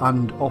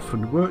 and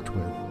often worked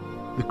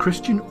with, the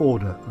Christian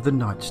order of the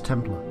Knights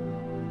Templar,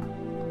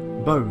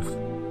 both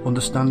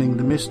understanding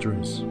the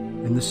mysteries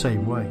in the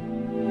same way.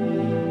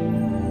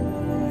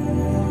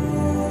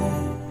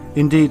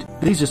 Indeed,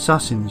 these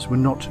assassins were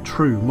not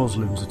true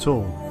Muslims at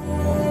all.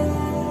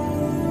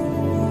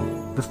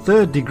 The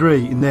third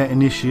degree in their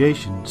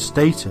initiation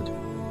stated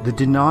the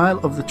denial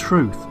of the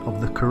truth of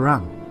the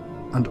Quran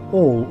and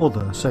all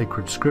other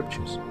sacred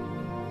scriptures.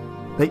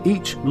 They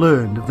each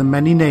learned of the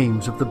many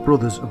names of the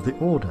brothers of the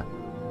order,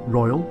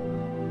 royal,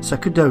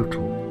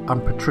 sacerdotal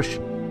and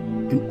patrician,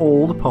 in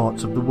all the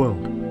parts of the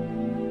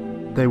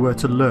world. They were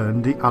to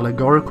learn the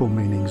allegorical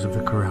meanings of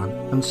the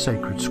Quran and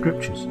sacred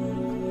scriptures.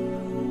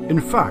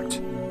 In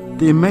fact,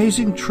 the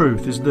amazing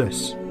truth is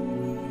this,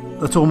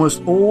 that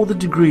almost all the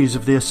degrees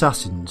of the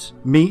assassins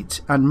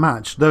meet and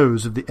match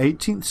those of the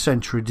 18th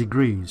century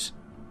degrees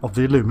of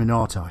the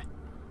Illuminati.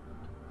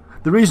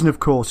 The reason, of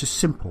course, is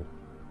simple.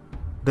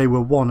 They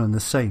were one and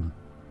the same.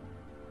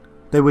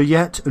 They were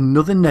yet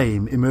another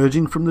name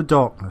emerging from the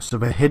darkness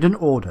of a hidden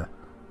order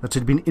that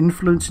had been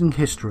influencing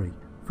history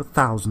for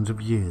thousands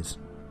of years.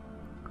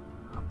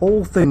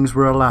 All things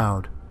were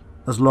allowed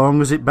as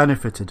long as it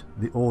benefited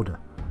the order,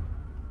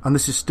 and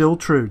this is still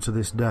true to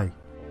this day.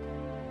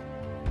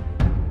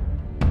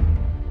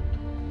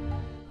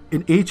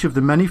 In each of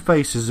the many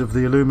faces of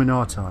the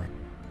Illuminati,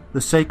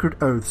 the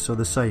sacred oaths are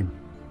the same.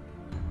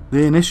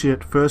 The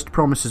initiate first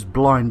promises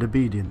blind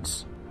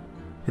obedience.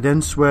 He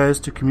then swears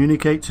to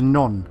communicate to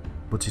none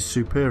but his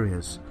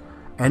superiors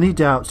any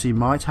doubts he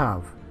might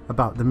have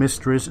about the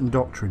mysteries and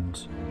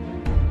doctrines.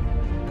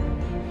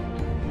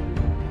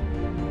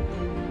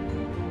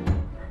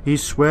 He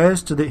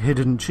swears to the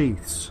hidden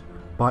chiefs,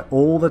 by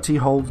all that he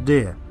holds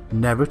dear,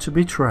 never to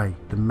betray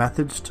the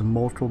methods to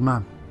mortal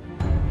man.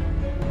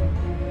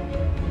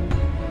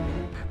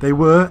 They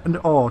were and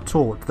are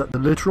taught that the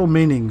literal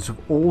meanings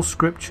of all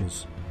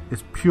scriptures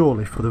is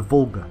purely for the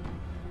vulgar,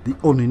 the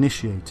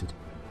uninitiated.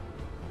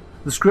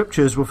 The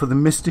scriptures were for the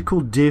mystical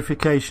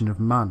deification of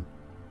man,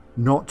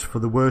 not for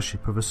the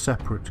worship of a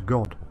separate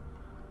god.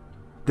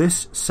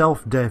 This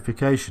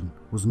self-deification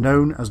was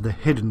known as the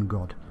hidden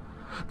god,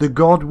 the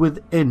god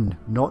within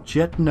not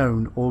yet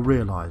known or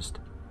realized,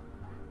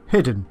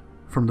 hidden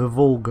from the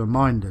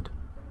vulgar-minded.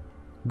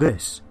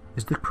 This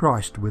is the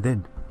Christ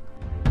within.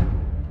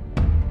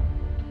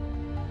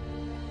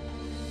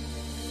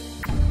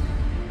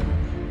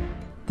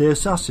 The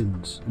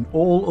assassins and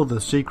all other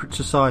secret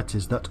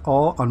societies that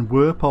are and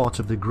were part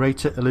of the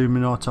greater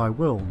Illuminati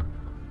world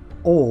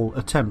all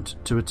attempt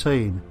to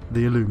attain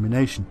the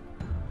illumination.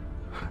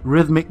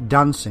 Rhythmic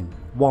dancing,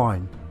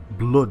 wine,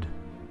 blood,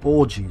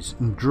 orgies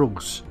and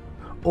drugs,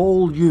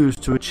 all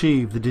used to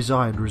achieve the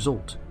desired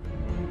result.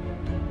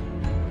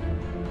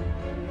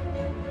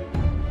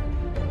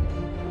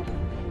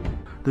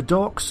 The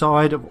dark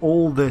side of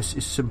all this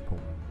is simple.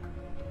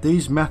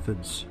 These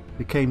methods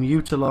became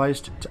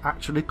utilized to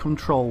actually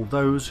control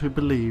those who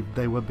believed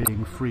they were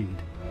being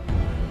freed.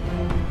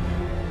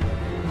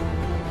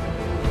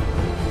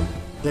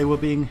 They were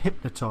being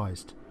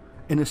hypnotized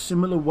in a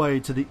similar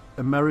way to the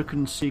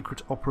American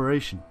secret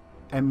operation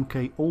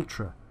MK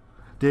Ultra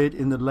did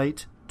in the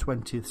late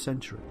 20th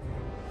century.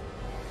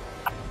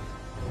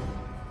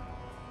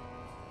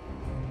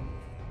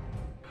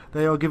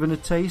 They are given a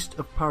taste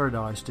of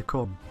paradise to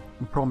come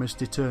and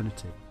promised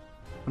eternity,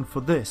 and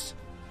for this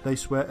they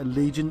swear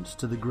allegiance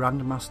to the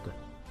Grand Master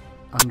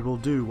and will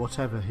do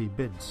whatever he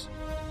bids.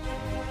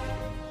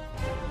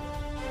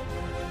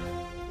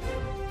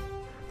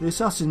 The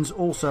assassins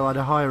also had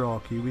a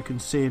hierarchy we can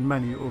see in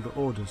many other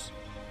orders: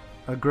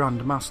 a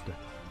Grand Master,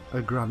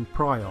 a Grand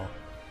Prior,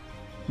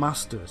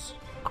 Masters,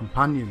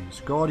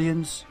 Companions,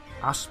 Guardians,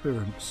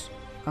 Aspirants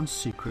and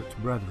Secret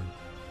Brethren,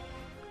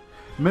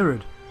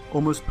 mirrored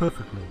almost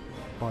perfectly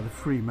by the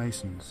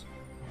Freemasons.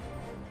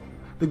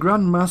 The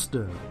Grand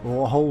Master,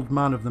 or Old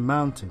Man of the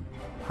Mountain,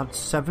 had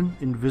 7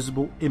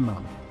 invisible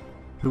imam,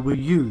 who were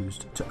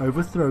used to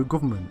overthrow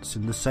governments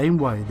in the same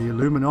way the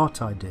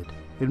Illuminati did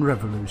in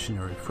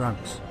revolutionary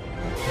France.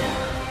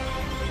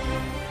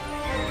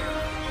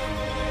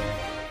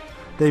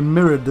 They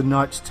mirrored the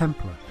Knights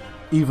Templar,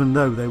 even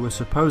though they were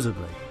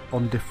supposedly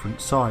on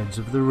different sides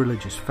of the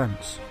religious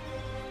fence.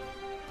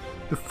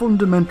 The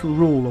fundamental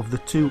rule of the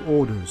two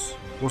orders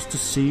was to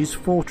seize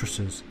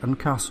fortresses and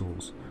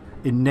castles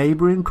in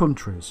neighbouring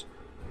countries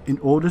in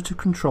order to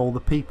control the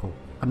people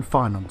and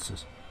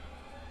finances.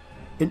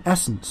 In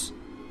essence,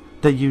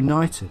 They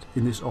united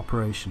in this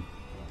operation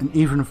and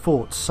even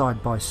fought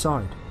side by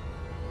side.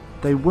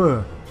 They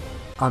were,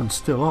 and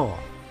still are,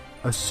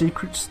 a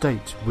secret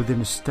state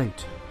within a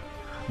state,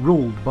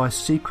 ruled by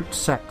secret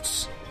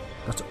sects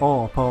that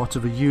are part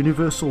of a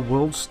universal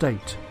world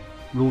state,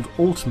 ruled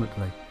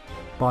ultimately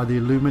by the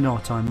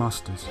Illuminati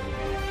masters.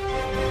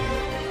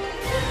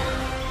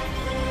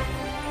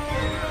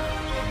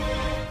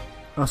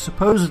 A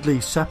supposedly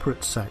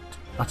separate sect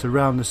at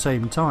around the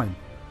same time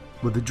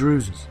were the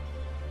Druzes.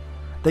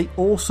 They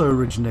also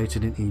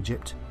originated in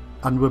Egypt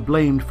and were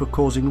blamed for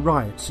causing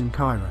riots in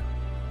Cairo.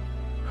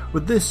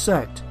 With this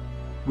sect,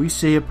 we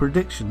see a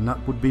prediction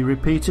that would be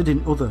repeated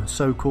in other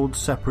so-called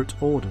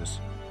separate orders,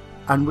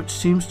 and which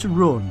seems to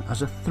run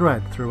as a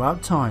thread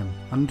throughout time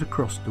and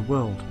across the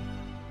world.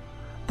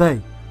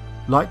 They,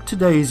 like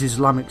today's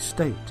Islamic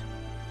State,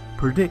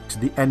 predict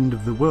the end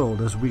of the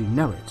world as we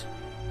know it,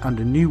 and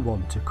a new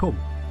one to come.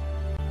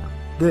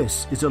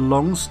 This is a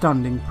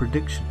long-standing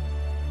prediction,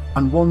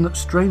 and one that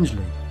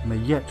strangely may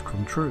yet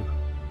come true.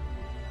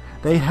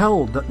 They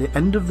held that the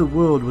end of the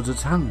world was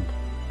at hand,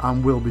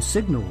 and will be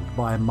signalled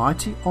by a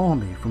mighty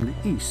army from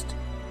the east,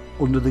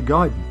 under the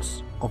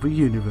guidance of a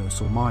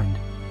universal mind.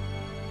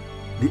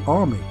 The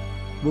army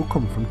will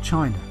come from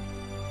China,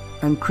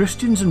 and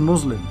Christians and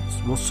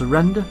Muslims will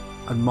surrender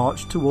and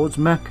march towards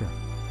Mecca,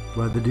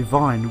 where the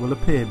divine will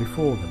appear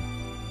before them.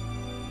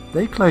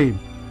 They claim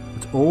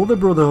that all the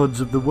brotherhoods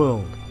of the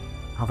world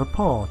have a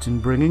part in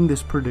bringing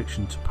this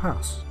prediction to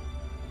pass,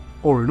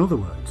 or in other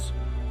words,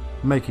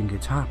 making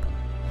it happen.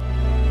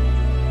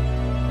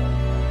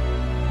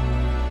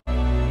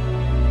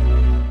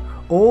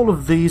 All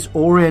of these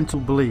Oriental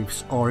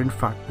beliefs are in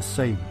fact the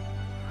same.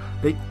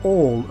 They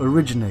all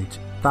originate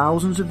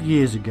thousands of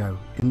years ago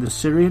in the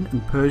Syrian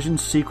and Persian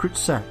secret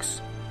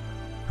sects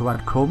who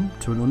had come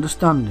to an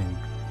understanding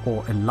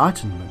or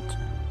enlightenment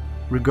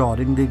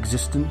regarding the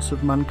existence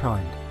of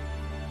mankind.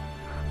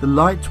 The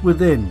light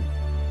within,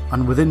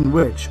 and within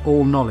which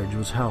all knowledge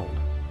was held.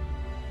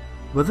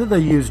 Whether they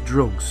used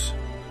drugs,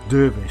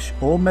 dervish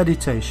or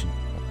meditation,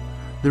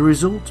 the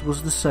result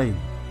was the same: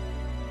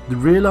 the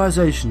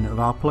realization of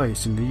our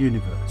place in the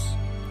universe.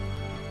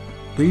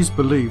 These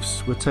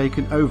beliefs were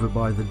taken over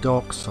by the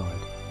dark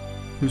side,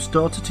 who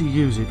started to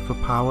use it for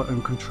power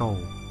and control,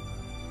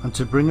 and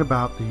to bring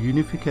about the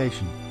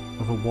unification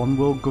of a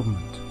one-world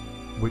government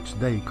which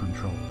they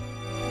controlled.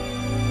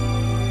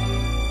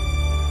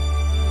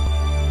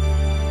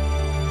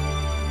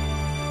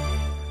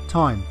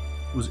 Time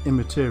was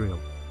immaterial.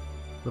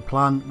 The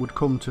plan would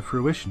come to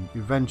fruition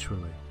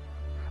eventually,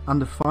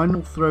 and the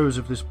final throes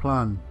of this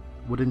plan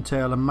would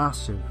entail a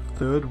massive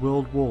Third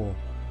World War,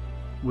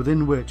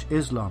 within which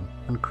Islam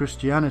and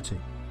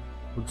Christianity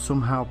would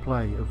somehow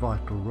play a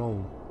vital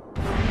role.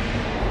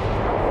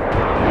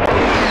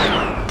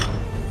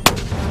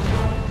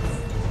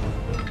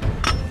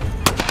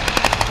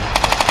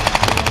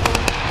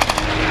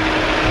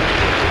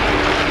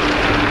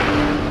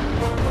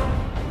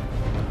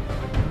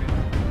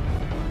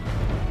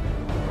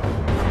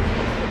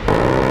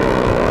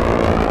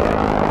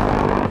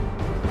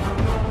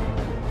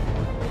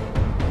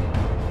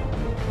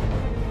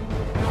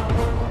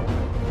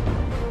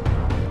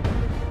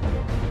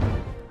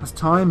 As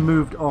time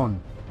moved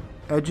on,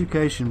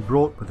 education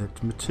brought with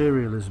it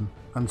materialism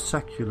and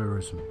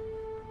secularism,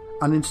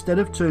 and instead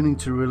of turning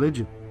to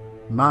religion,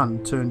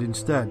 man turned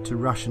instead to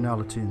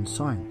rationality and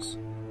science.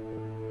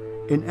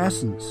 In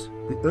essence,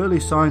 the early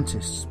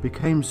scientists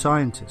became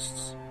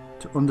scientists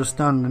to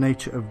understand the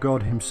nature of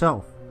God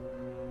himself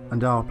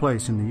and our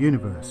place in the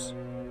universe,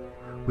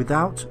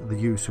 without the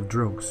use of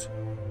drugs,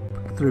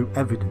 but through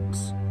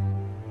evidence.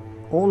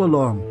 All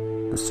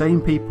along, the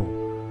same people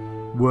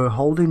were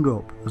holding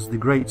up as the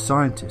great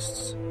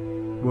scientists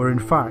were in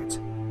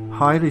fact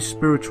highly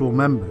spiritual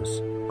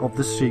members of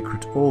the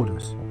secret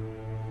orders,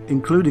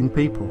 including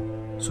people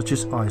such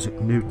as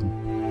Isaac Newton.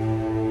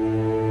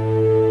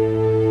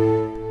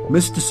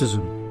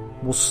 Mysticism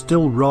was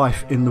still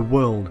rife in the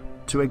world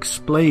to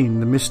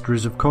explain the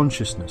mysteries of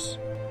consciousness.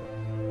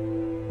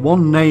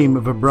 One name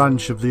of a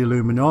branch of the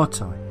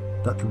Illuminati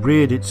that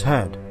reared its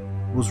head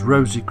was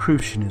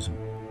Rosicrucianism.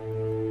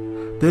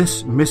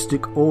 This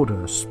mystic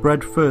order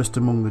spread first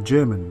among the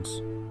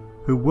Germans,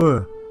 who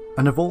were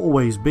and have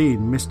always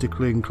been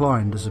mystically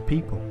inclined as a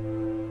people.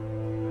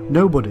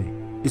 Nobody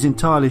is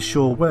entirely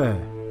sure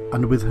where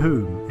and with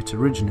whom it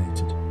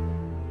originated.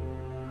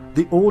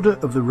 The Order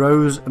of the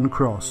Rose and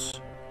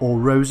Cross, or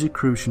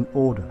Rosicrucian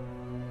Order,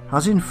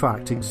 has in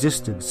fact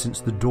existed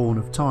since the dawn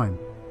of time,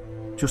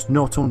 just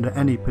not under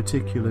any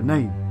particular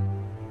name,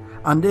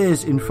 and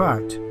is in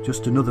fact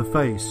just another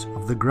face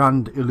of the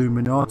Grand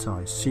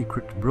Illuminati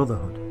secret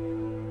brotherhood.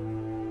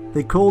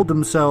 They called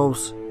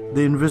themselves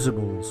the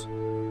Invisibles,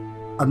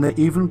 and they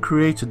even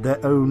created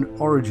their own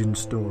origin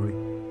story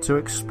to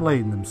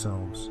explain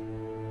themselves.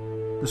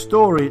 The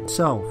story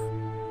itself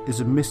is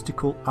a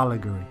mystical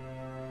allegory.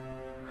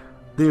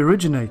 The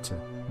originator,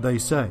 they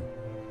say,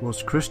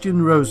 was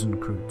Christian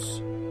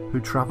Rosenkreutz, who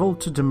travelled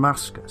to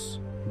Damascus,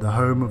 the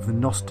home of the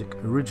Gnostic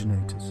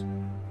originators.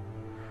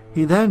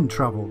 He then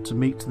travelled to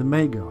meet the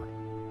Magi,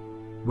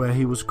 where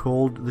he was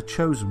called the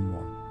Chosen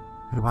One,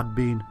 who had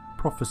been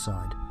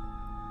prophesied.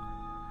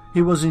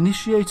 He was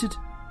initiated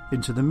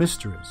into the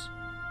mysteries,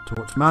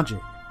 taught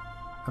magic,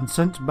 and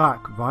sent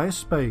back via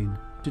Spain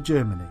to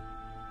Germany.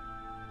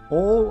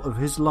 All of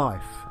his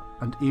life,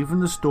 and even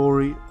the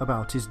story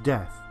about his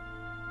death,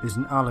 is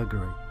an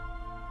allegory.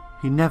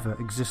 He never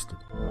existed.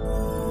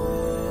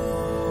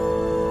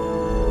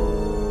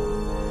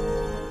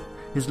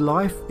 His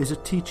life is a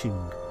teaching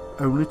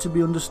only to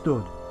be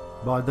understood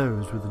by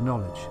those with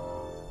knowledge.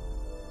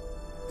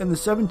 In the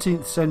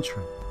 17th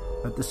century,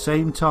 at the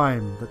same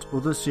time that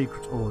other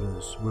secret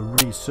orders were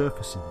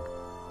resurfacing,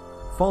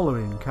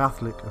 following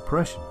Catholic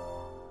oppression,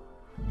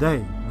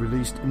 they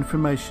released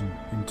information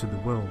into the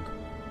world.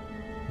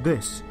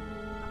 This,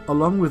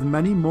 along with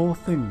many more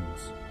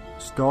things,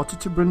 started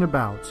to bring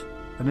about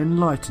an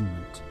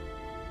enlightenment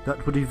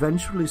that would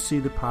eventually see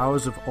the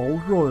powers of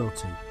old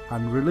royalty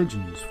and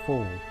religions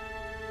fall.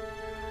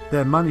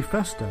 Their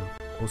manifesto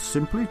was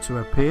simply to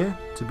appear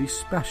to be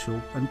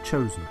special and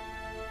chosen,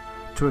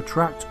 to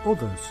attract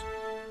others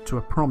to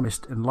a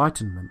promised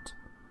enlightenment,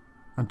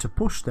 and to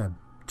push them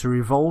to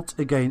revolt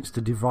against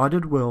the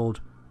divided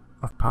world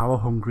of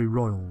power-hungry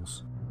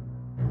royals.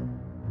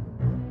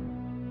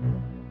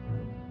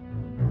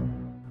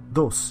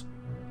 Thus,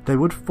 they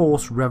would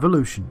force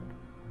revolution,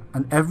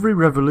 and every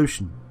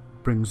revolution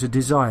brings a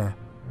desire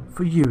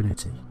for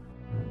unity.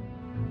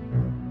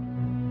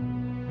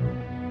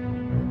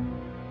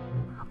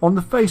 On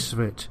the face of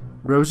it,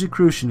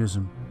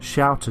 Rosicrucianism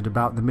shouted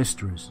about the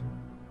mysteries.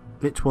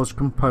 It was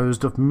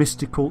composed of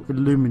mystical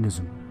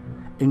illuminism,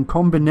 in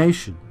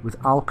combination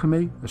with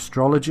alchemy,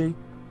 astrology,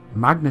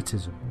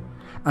 magnetism,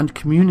 and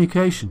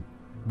communication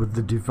with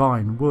the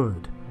divine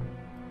word.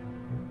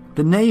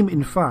 The name,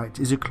 in fact,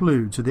 is a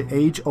clue to the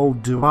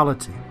age-old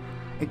duality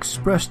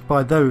expressed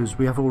by those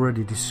we have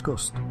already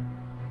discussed.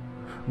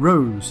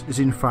 Rose is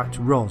in fact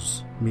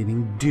ros,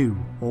 meaning dew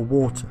or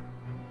water.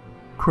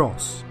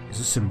 Cross is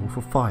a symbol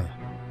for fire.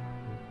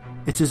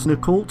 It is an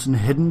occult and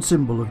hidden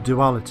symbol of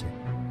duality,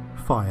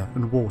 fire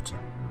and water.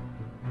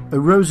 A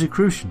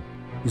Rosicrucian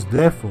is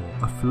therefore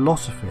a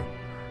philosophy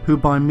who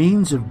by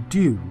means of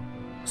dew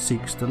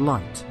seeks the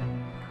light,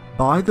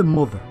 by the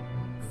mother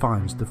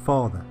finds the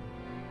father,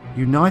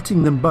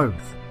 uniting them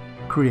both,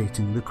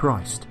 creating the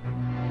Christ.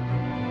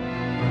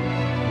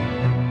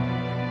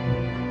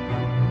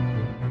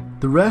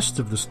 The rest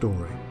of the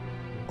story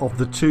of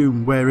the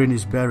tomb wherein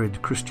is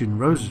buried Christian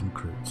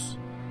Rosenkreutz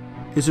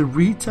is a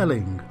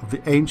retelling of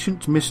the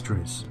ancient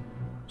mysteries,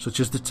 such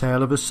as the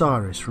tale of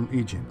Osiris from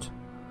Egypt.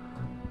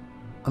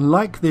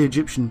 Unlike the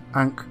Egyptian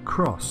Ankh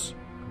cross,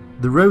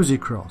 the rosy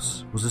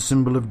cross was a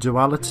symbol of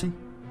duality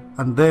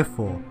and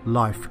therefore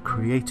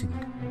life-creating.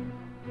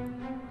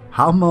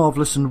 How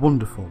marvellous and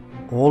wonderful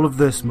all of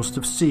this must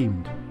have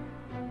seemed,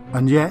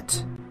 and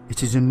yet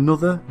it is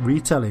another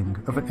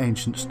retelling of an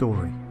ancient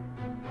story.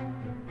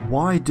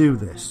 Why do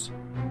this?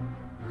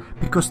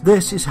 Because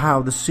this is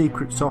how the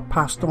secrets are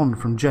passed on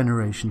from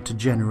generation to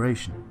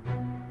generation.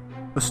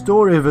 A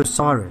story of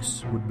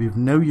Osiris would be of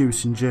no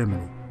use in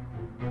Germany,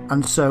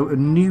 and so a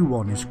new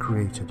one is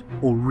created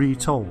or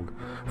retold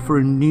for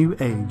a new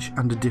age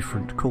and a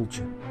different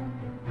culture.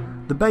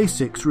 The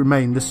basics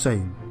remain the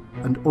same,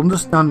 and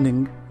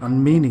understanding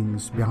and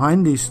meanings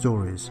behind these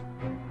stories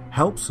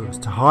helps us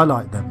to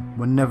highlight them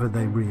whenever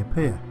they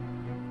reappear,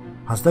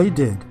 as they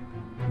did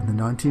in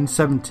the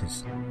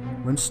 1970s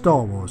when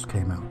Star Wars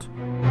came out.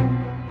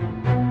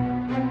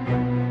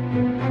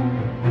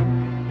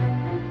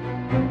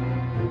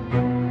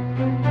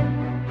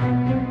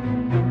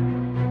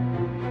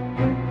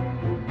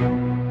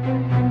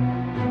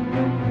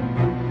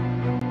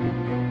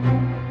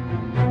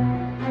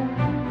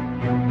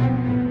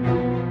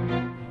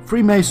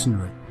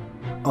 Freemasonry,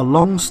 a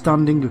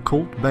long-standing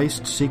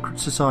occult-based secret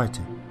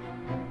society,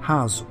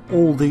 has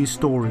all these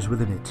stories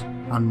within it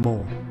and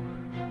more.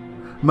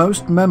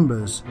 Most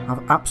members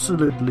have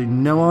absolutely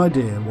no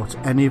idea what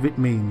any of it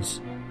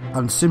means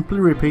and simply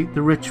repeat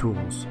the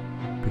rituals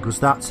because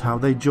that's how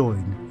they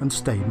join and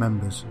stay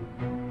members.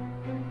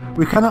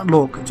 We cannot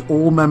look at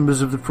all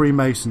members of the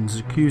Freemasons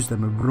and accuse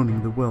them of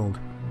running the world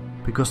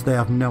because they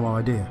have no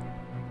idea.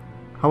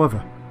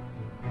 However,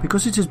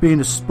 because it has been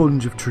a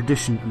sponge of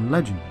tradition and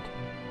legend,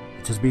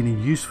 it has been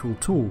a useful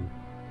tool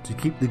to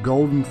keep the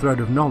golden thread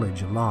of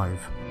knowledge alive.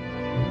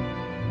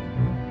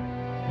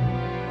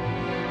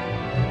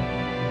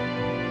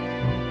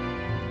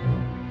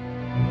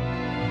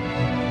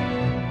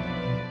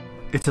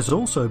 It has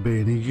also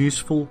been a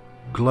useful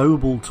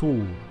global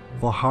tool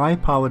for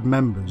high-powered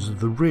members of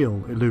the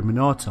real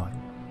Illuminati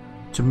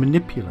to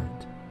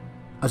manipulate,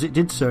 as it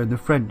did so in the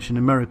French and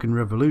American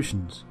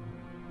revolutions,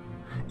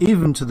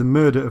 even to the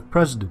murder of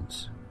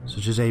presidents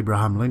such as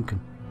Abraham Lincoln.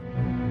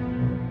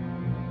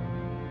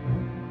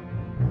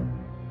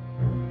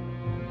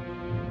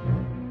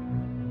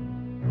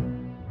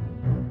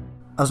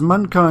 As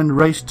mankind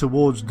raced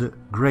towards the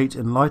Great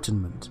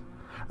Enlightenment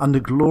and the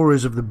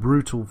glories of the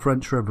brutal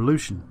French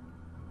Revolution,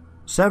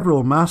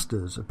 several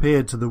masters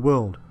appeared to the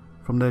world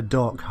from their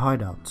dark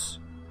hideouts.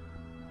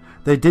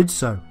 They did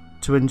so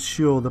to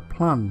ensure the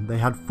plan they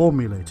had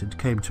formulated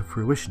came to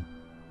fruition.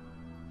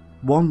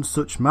 One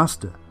such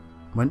master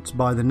went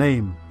by the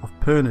name of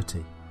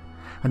Pernety,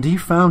 and he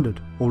founded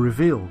or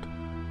revealed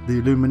the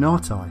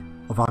Illuminati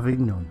of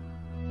Avignon.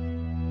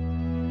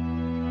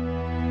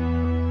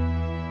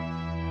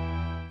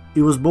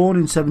 He was born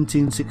in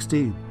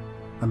 1716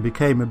 and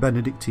became a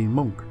Benedictine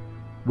monk,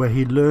 where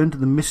he learned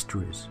the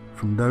mysteries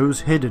from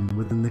those hidden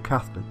within the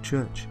Catholic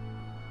Church.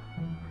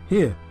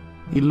 Here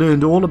he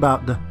learned all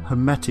about the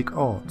Hermetic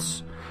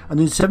arts, and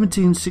in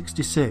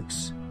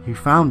 1766 he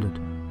founded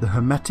the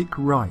Hermetic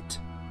Rite,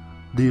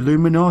 the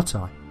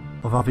Illuminati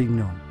of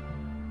Avignon.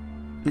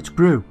 It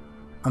grew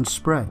and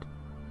spread,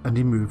 and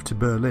he moved to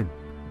Berlin.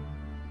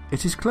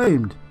 It is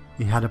claimed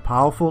he had a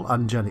powerful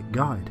angelic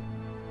guide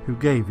who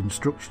gave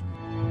instructions.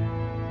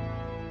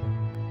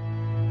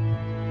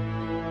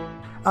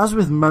 As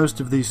with most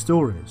of these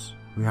stories,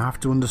 we have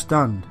to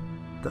understand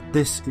that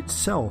this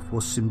itself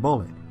was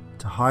symbolic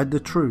to hide the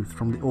truth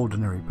from the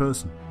ordinary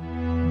person.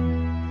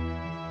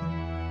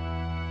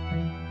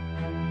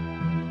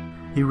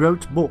 He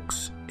wrote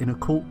books in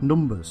occult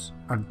numbers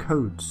and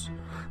codes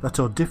that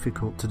are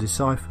difficult to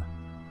decipher.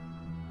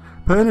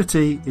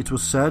 Pernety, it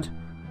was said,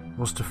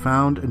 was to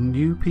found a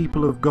new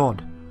people of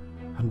God,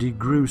 and he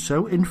grew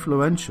so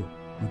influential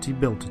that he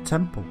built a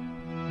temple.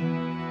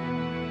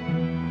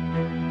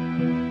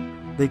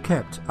 They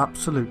kept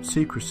absolute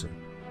secrecy.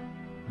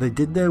 They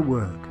did their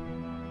work,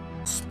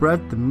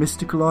 spread the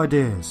mystical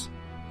ideas,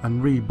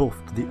 and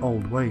rebuffed the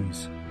old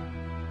ways.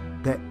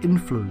 Their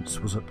influence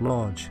was at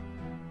large.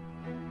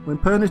 When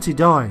Pernety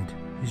died,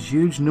 his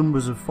huge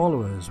numbers of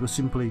followers were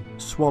simply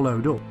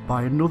swallowed up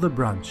by another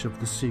branch of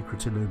the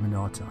secret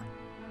Illuminati,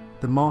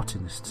 the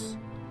Martinists.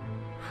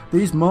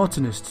 These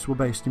Martinists were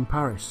based in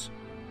Paris,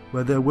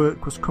 where their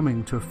work was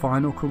coming to a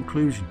final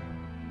conclusion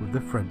with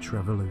the French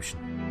Revolution.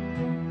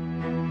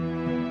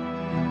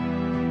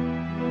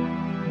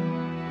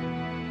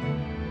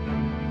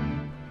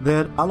 They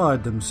had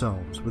allied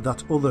themselves with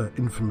that other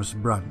infamous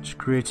branch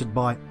created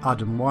by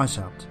Adam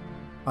Weishaupt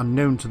and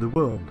known to the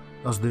world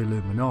as the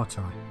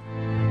Illuminati.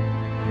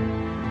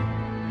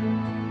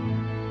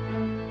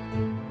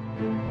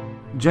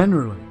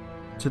 Generally,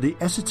 to the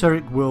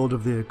esoteric world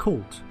of the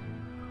occult,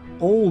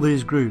 all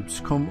these groups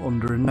come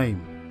under a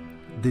name,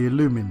 the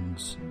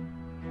Illumines.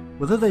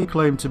 Whether they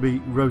claim to be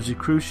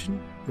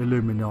Rosicrucian,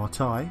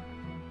 Illuminati,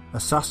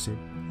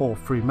 Assassin or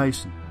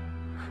Freemason,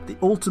 the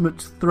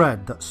ultimate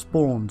thread that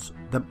spawns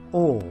them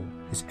all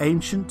is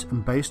ancient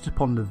and based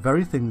upon the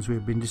very things we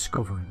have been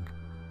discovering: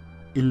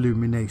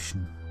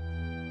 illumination.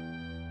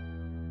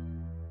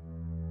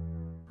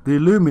 The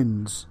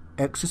Illumines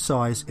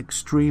exercise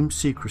extreme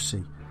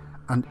secrecy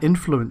and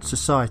influence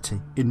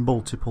society in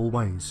multiple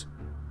ways.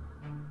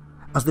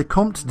 As the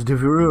Comte de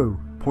Vereux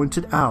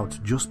pointed out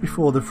just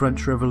before the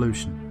French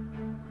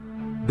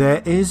Revolution,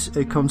 there is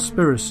a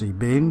conspiracy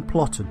being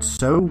plotted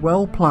so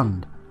well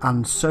planned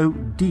and so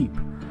deep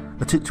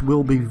that it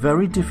will be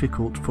very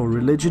difficult for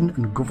religion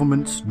and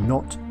governments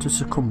not to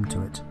succumb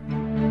to it.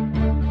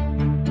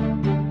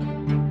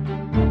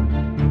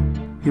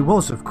 He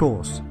was, of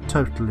course,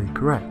 totally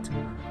correct,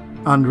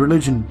 and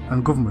religion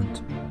and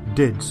government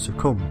did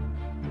succumb.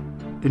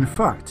 In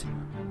fact,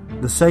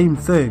 the same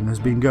thing has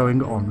been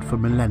going on for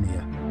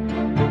millennia.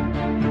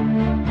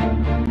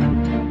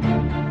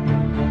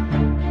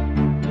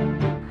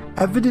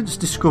 Evidence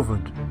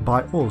discovered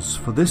by us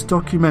for this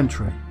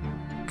documentary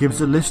gives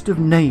a list of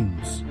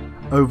names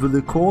over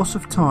the course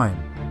of time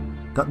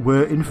that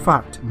were in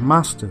fact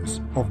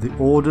masters of the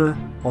Order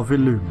of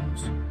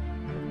Illumines.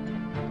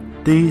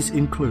 These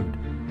include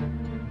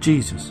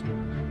Jesus,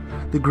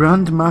 the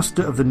Grand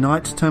Master of the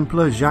Knights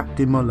Templar Jacques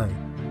de Molay,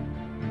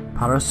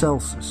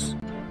 Paracelsus,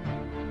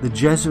 the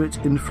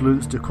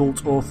Jesuit-influenced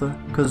occult author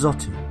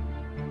Cazotti,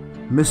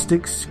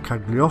 mystics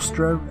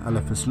Cagliostro,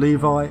 Eliphas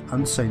Levi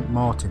and Saint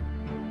Martin,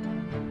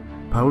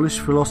 Polish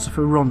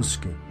philosopher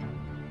Wronski,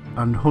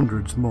 and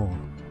hundreds more.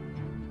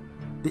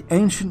 The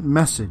ancient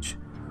message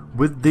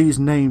with these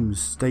names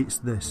states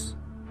this: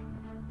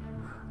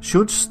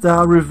 shouldst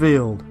thou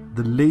reveal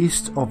the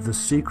least of the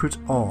secret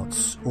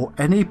arts or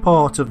any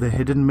part of the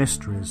hidden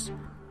mysteries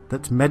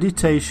that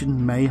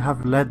meditation may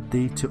have led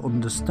thee to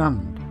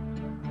understand,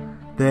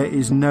 there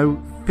is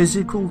no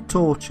physical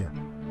torture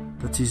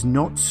that is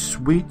not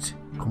sweet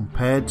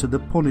compared to the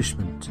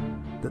punishment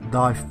that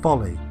thy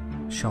folly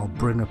shall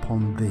bring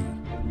upon thee.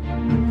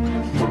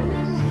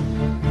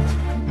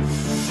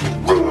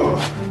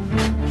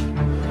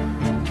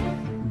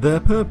 Their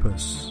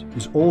purpose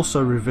is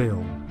also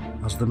revealed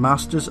as the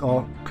masters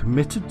are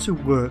committed to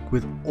work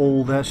with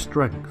all their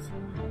strength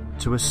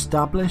to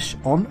establish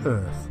on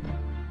earth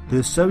the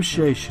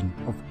association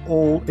of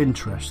all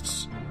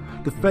interests,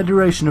 the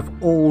federation of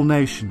all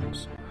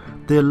nations,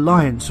 the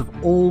alliance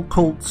of all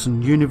cults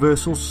and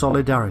universal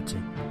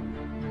solidarity.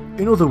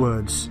 In other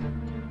words,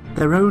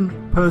 their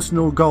own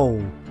personal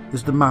goal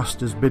is the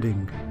master's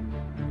bidding,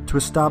 to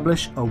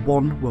establish a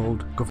one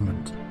world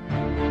government.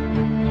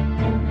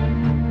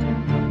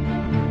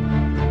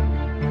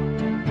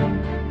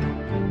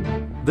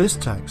 This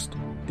text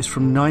is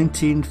from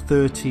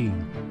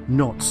 1913,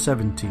 not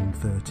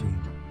 1713,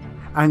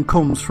 and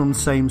comes from the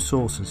same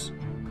sources.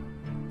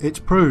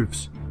 It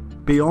proves,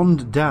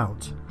 beyond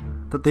doubt,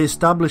 that the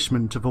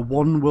establishment of a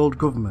one-world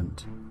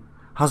government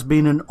has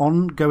been an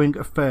ongoing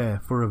affair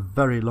for a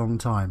very long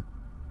time.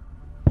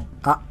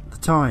 At the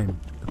time,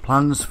 the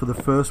plans for the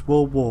First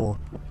World War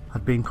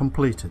had been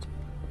completed,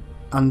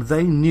 and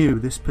they knew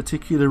this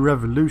particular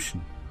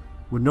revolution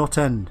would not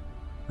end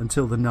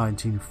until the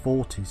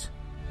 1940s.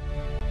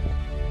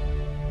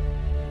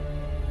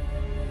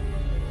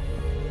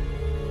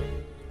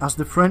 As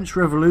the French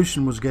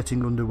Revolution was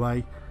getting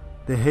underway,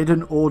 the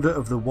hidden order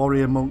of the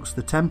warrior monks,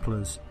 the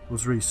Templars,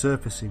 was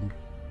resurfacing.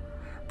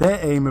 Their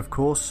aim, of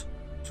course,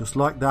 just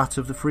like that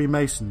of the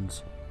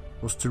Freemasons,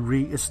 was to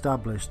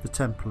re-establish the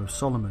Temple of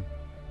Solomon.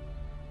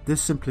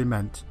 This simply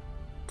meant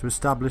to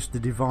establish the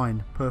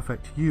divine,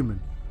 perfect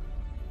human,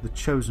 the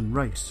chosen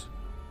race.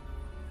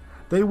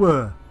 They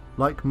were,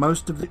 like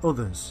most of the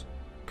others,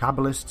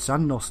 Kabbalists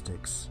and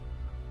Gnostics,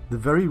 the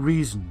very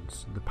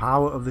reasons the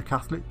power of the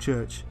Catholic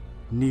Church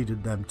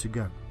needed them to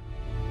go.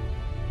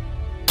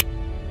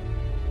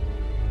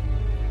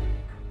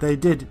 They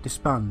did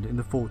disband in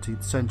the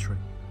 14th century,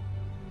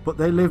 but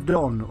they lived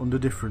on under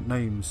different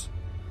names.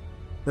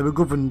 They were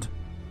governed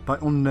by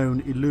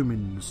unknown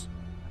illumines,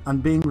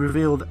 and being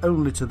revealed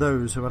only to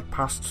those who had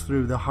passed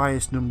through the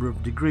highest number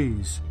of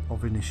degrees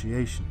of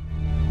initiation.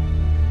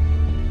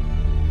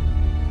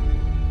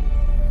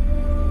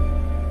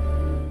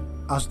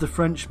 As the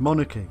French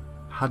monarchy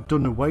had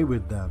done away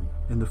with them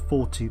in the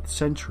 14th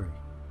century,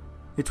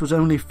 it was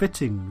only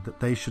fitting that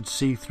they should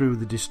see through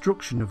the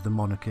destruction of the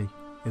monarchy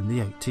in the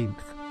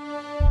 18th.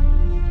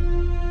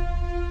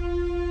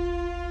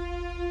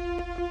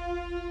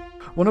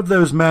 One of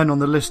those men on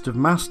the list of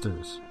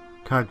masters,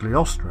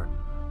 Cagliostro,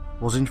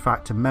 was in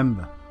fact a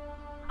member,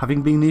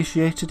 having been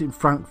initiated in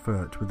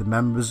Frankfurt with the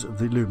members of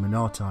the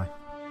Illuminati.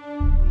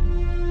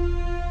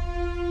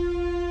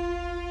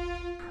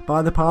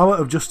 By the power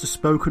of just a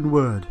spoken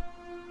word,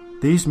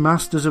 these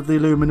masters of the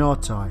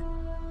Illuminati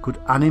could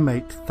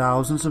animate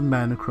thousands of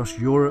men across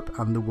Europe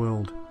and the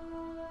world.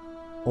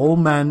 All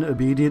men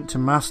obedient to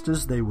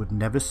masters they would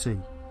never see.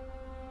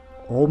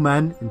 All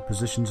men in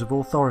positions of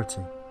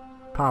authority,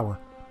 power,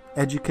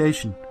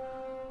 education,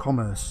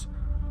 commerce,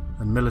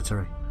 and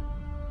military.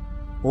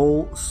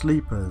 All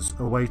sleepers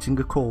awaiting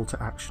a call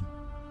to action.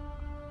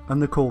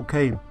 And the call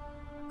came,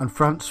 and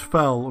France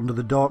fell under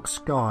the dark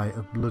sky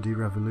of bloody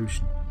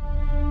revolution.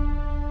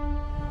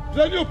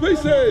 Present your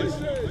pieces!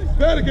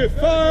 Prepare to give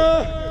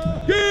fire!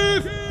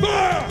 Give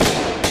fire!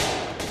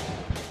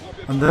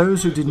 And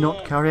those who did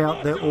not carry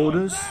out their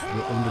orders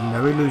were under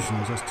no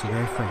illusions as to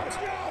their fate.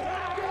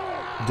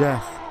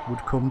 Death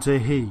would come to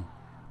he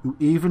who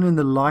even in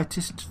the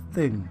lightest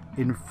thing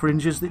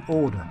infringes the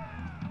order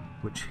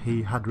which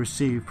he had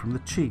received from the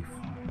chief,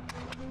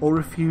 or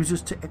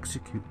refuses to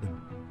execute them.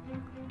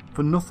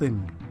 For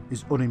nothing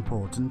is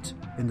unimportant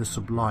in the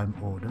sublime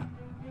order.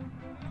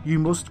 You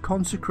must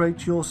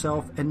consecrate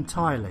yourself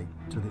entirely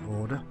to the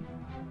order.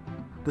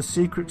 The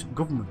secret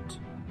government,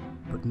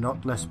 but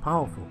not less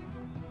powerful,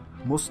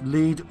 must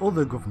lead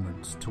other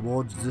governments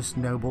towards this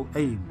noble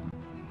aim,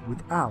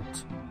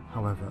 without,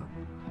 however,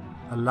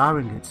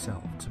 allowing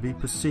itself to be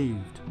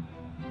perceived,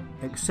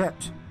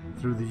 except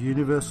through the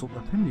universal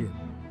opinion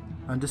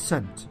and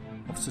assent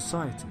of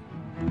society.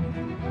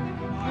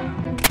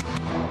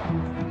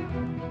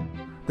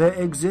 There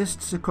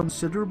exists a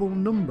considerable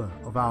number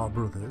of our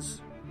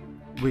brothers.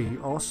 We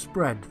are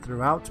spread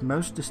throughout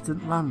most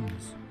distant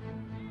lands,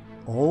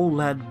 all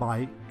led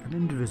by an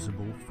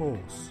invisible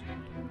force.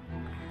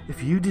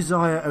 If you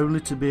desire only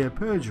to be a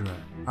perjurer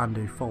and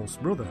a false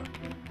brother,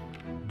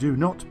 do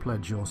not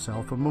pledge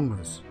yourself among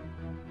us.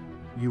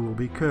 You will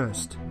be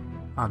cursed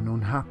and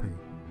unhappy.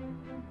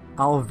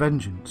 Our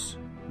vengeance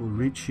will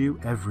reach you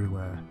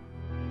everywhere.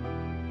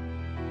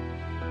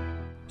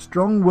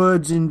 Strong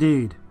words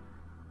indeed,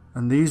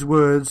 and these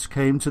words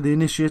came to the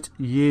initiate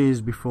years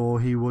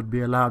before he would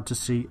be allowed to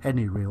see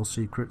any real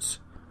secrets.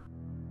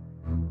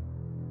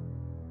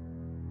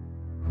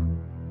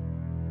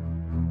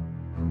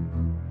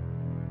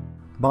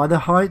 By the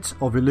height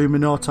of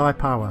Illuminati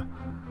power,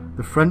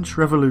 the French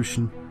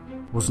Revolution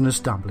was an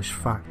established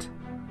fact.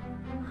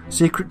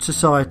 Secret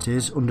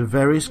societies under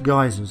various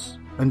guises,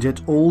 and yet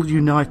all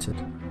united,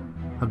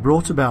 had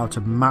brought about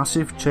a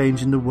massive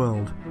change in the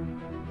world,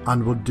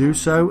 and would do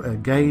so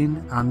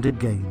again and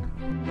again.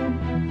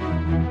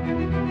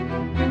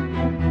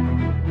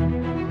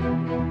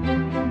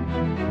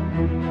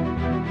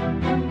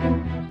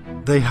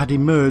 They had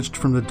emerged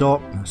from the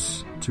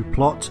darkness to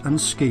plot and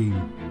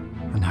scheme,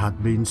 and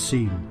had been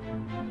seen.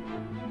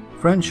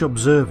 French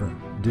observer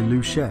de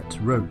Luchette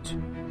wrote,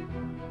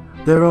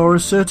 "There are a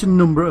certain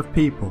number of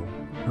people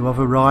who have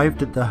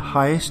arrived at the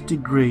highest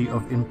degree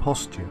of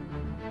imposture.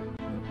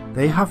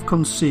 They have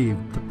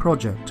conceived the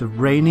project of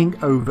reigning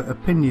over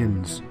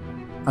opinions,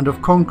 and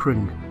of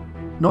conquering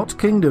not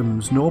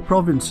kingdoms nor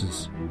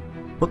provinces,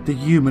 but the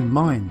human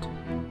mind.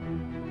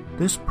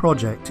 This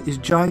project is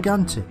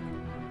gigantic,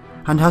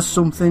 and has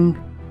something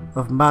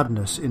of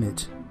madness in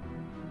it,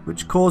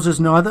 which causes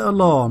neither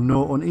alarm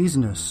nor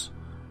uneasiness.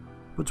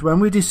 But when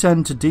we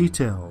descend to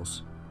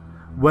details,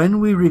 when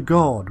we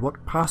regard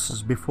what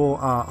passes before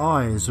our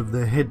eyes of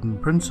their hidden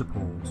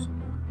principles,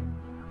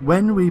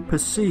 when we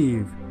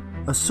perceive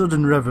a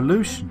sudden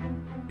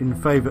revolution in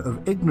favour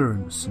of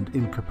ignorance and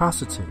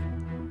incapacity,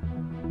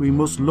 we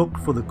must look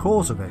for the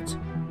cause of it,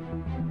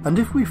 and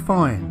if we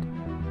find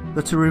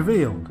that a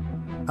revealed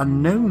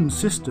and known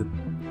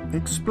system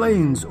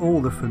explains all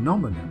the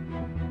phenomena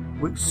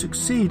which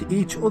succeed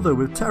each other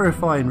with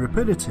terrifying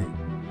rapidity,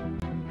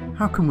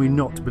 how can we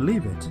not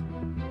believe it?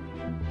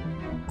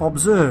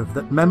 Observe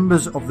that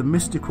members of the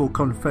mystical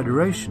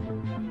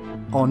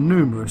confederation are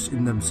numerous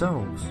in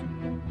themselves.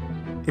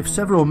 If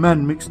several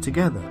men mix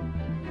together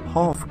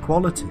half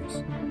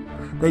qualities,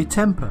 they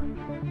temper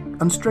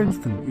and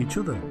strengthen each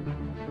other.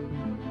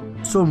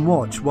 Some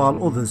watch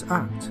while others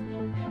act,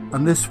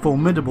 and this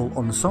formidable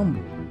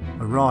ensemble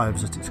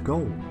arrives at its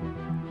goal.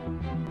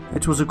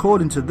 It was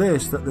according to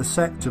this that the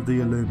sect of the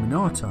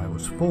Illuminati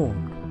was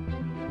formed.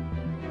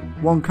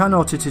 One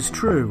cannot, it is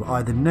true,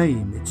 either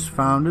name its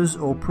founders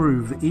or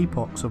prove the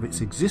epochs of its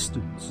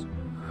existence,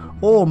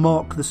 or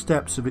mark the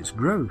steps of its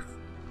growth,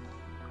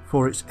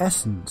 for its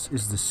essence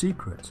is the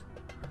secret.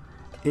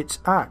 Its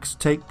acts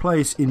take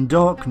place in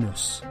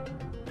darkness,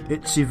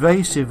 its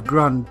evasive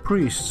grand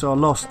priests are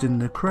lost in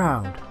the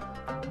crowd.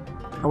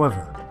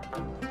 However,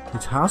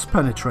 it has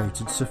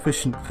penetrated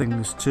sufficient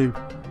things to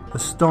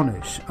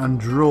astonish and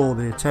draw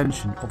the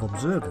attention of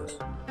observers,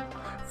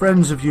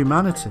 friends of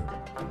humanity,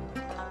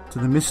 to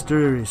the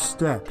mysterious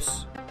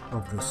steps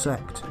of the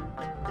sect.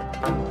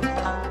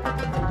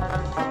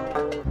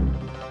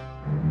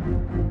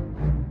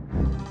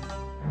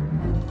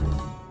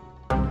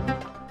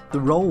 The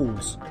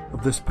roles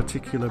of this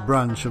particular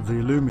branch of the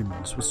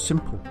Illumines was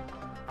simple.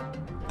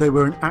 They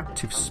were an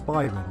active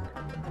spy ring,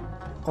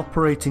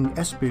 operating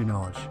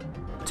espionage,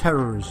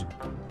 terrorism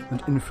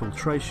and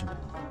infiltration.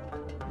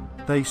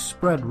 They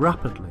spread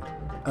rapidly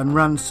and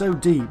ran so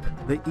deep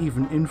they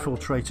even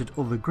infiltrated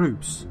other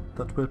groups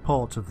that were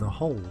part of the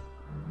whole.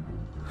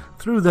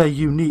 Through their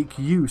unique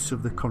use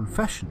of the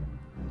confession,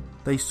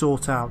 they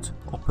sought out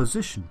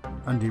opposition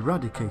and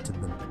eradicated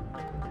them.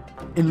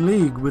 In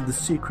league with the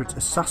secret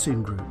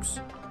assassin groups,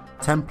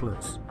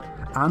 Templars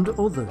and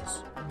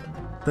others,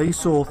 they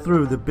saw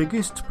through the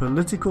biggest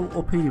political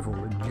upheaval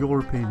in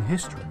European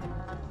history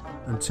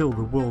until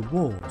the world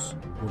wars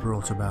were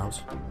brought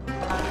about.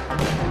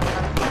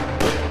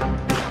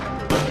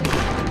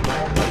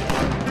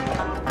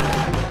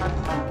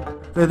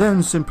 They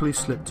then simply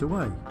slipped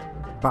away,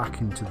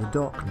 back into the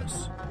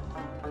darkness.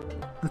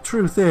 The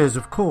truth is,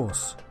 of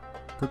course,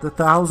 that the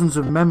thousands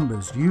of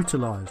members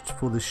utilised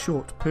for the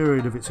short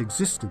period of its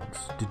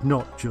existence did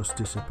not just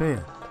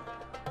disappear.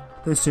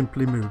 They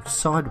simply moved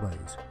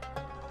sideways,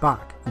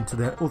 back into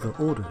their other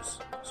orders,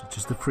 such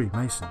as the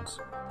Freemasons.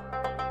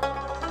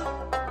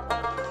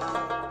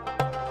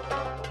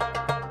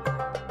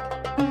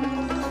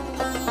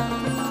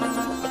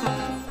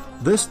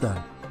 This,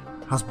 then,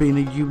 has been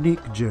a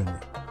unique journey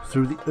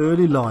through the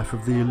early life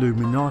of the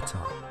Illuminati,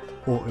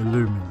 or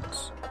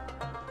Illumines.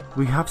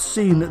 We have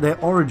seen that their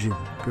origin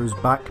goes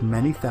back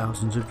many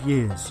thousands of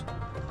years,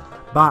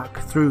 back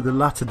through the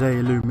latter-day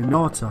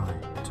Illuminati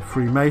to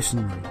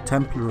Freemasonry,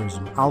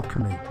 Templarism,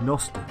 alchemy,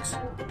 Gnostics,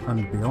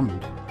 and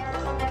beyond.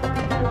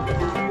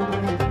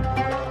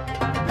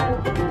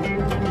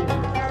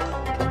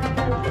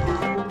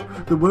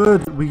 The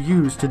word that we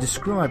use to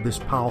describe this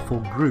powerful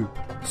group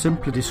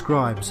simply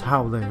describes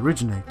how they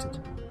originated,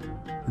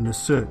 in the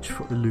search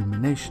for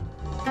illumination.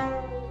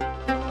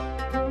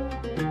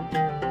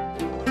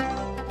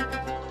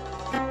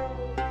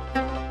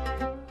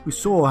 We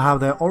saw how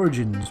their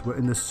origins were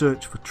in the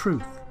search for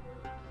truth,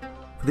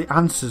 for the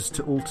answers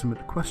to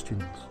ultimate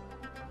questions.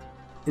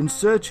 In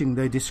searching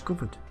they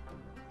discovered,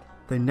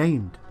 they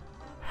named,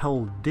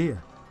 held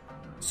dear,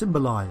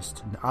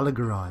 symbolised and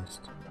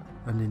allegorised,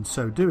 and in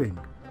so doing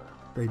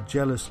they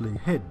jealously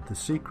hid the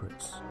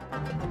secrets.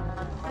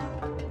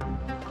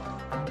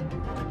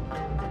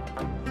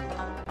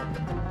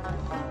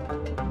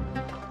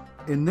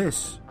 In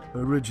this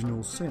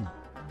original sin,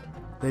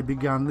 they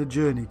began the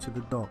journey to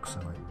the dark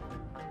side.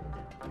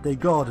 They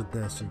guarded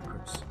their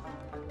secrets,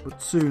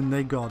 but soon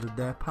they guarded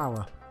their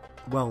power,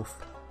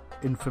 wealth,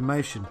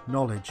 information,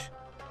 knowledge,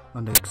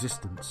 and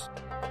existence.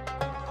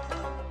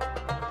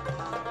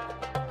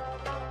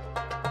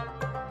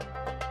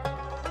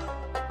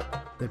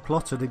 They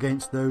plotted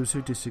against those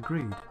who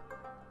disagreed.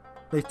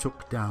 They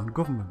took down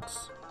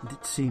governments, and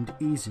it seemed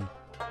easy.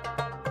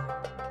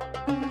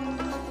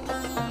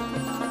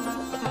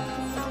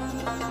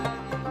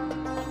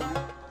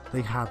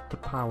 They had the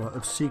power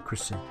of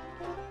secrecy,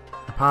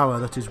 a power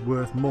that is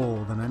worth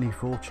more than any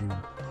fortune.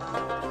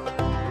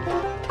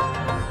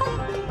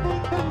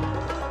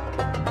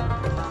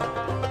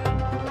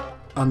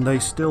 And they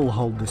still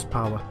hold this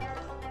power.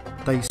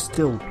 They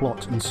still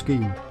plot and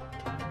scheme.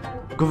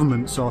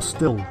 Governments are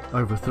still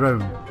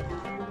overthrown.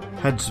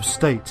 Heads of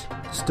state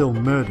still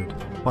murdered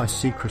by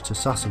secret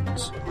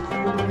assassins.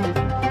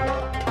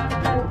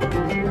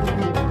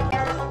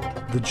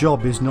 The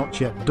job is not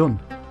yet done.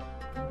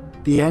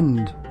 The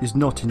end is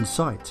not in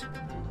sight.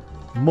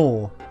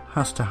 More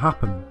has to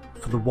happen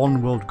for the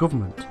one world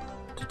government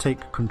to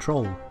take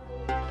control.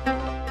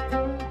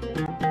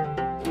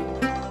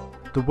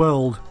 The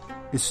world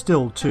is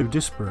still too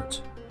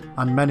disparate,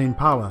 and men in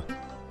power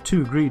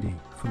too greedy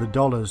for the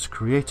dollars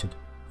created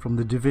from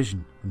the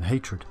division and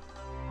hatred.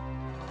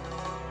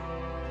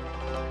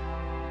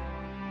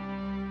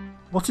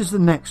 What is the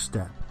next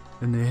step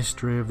in the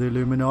history of the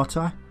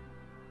Illuminati?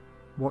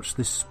 Watch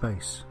this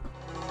space.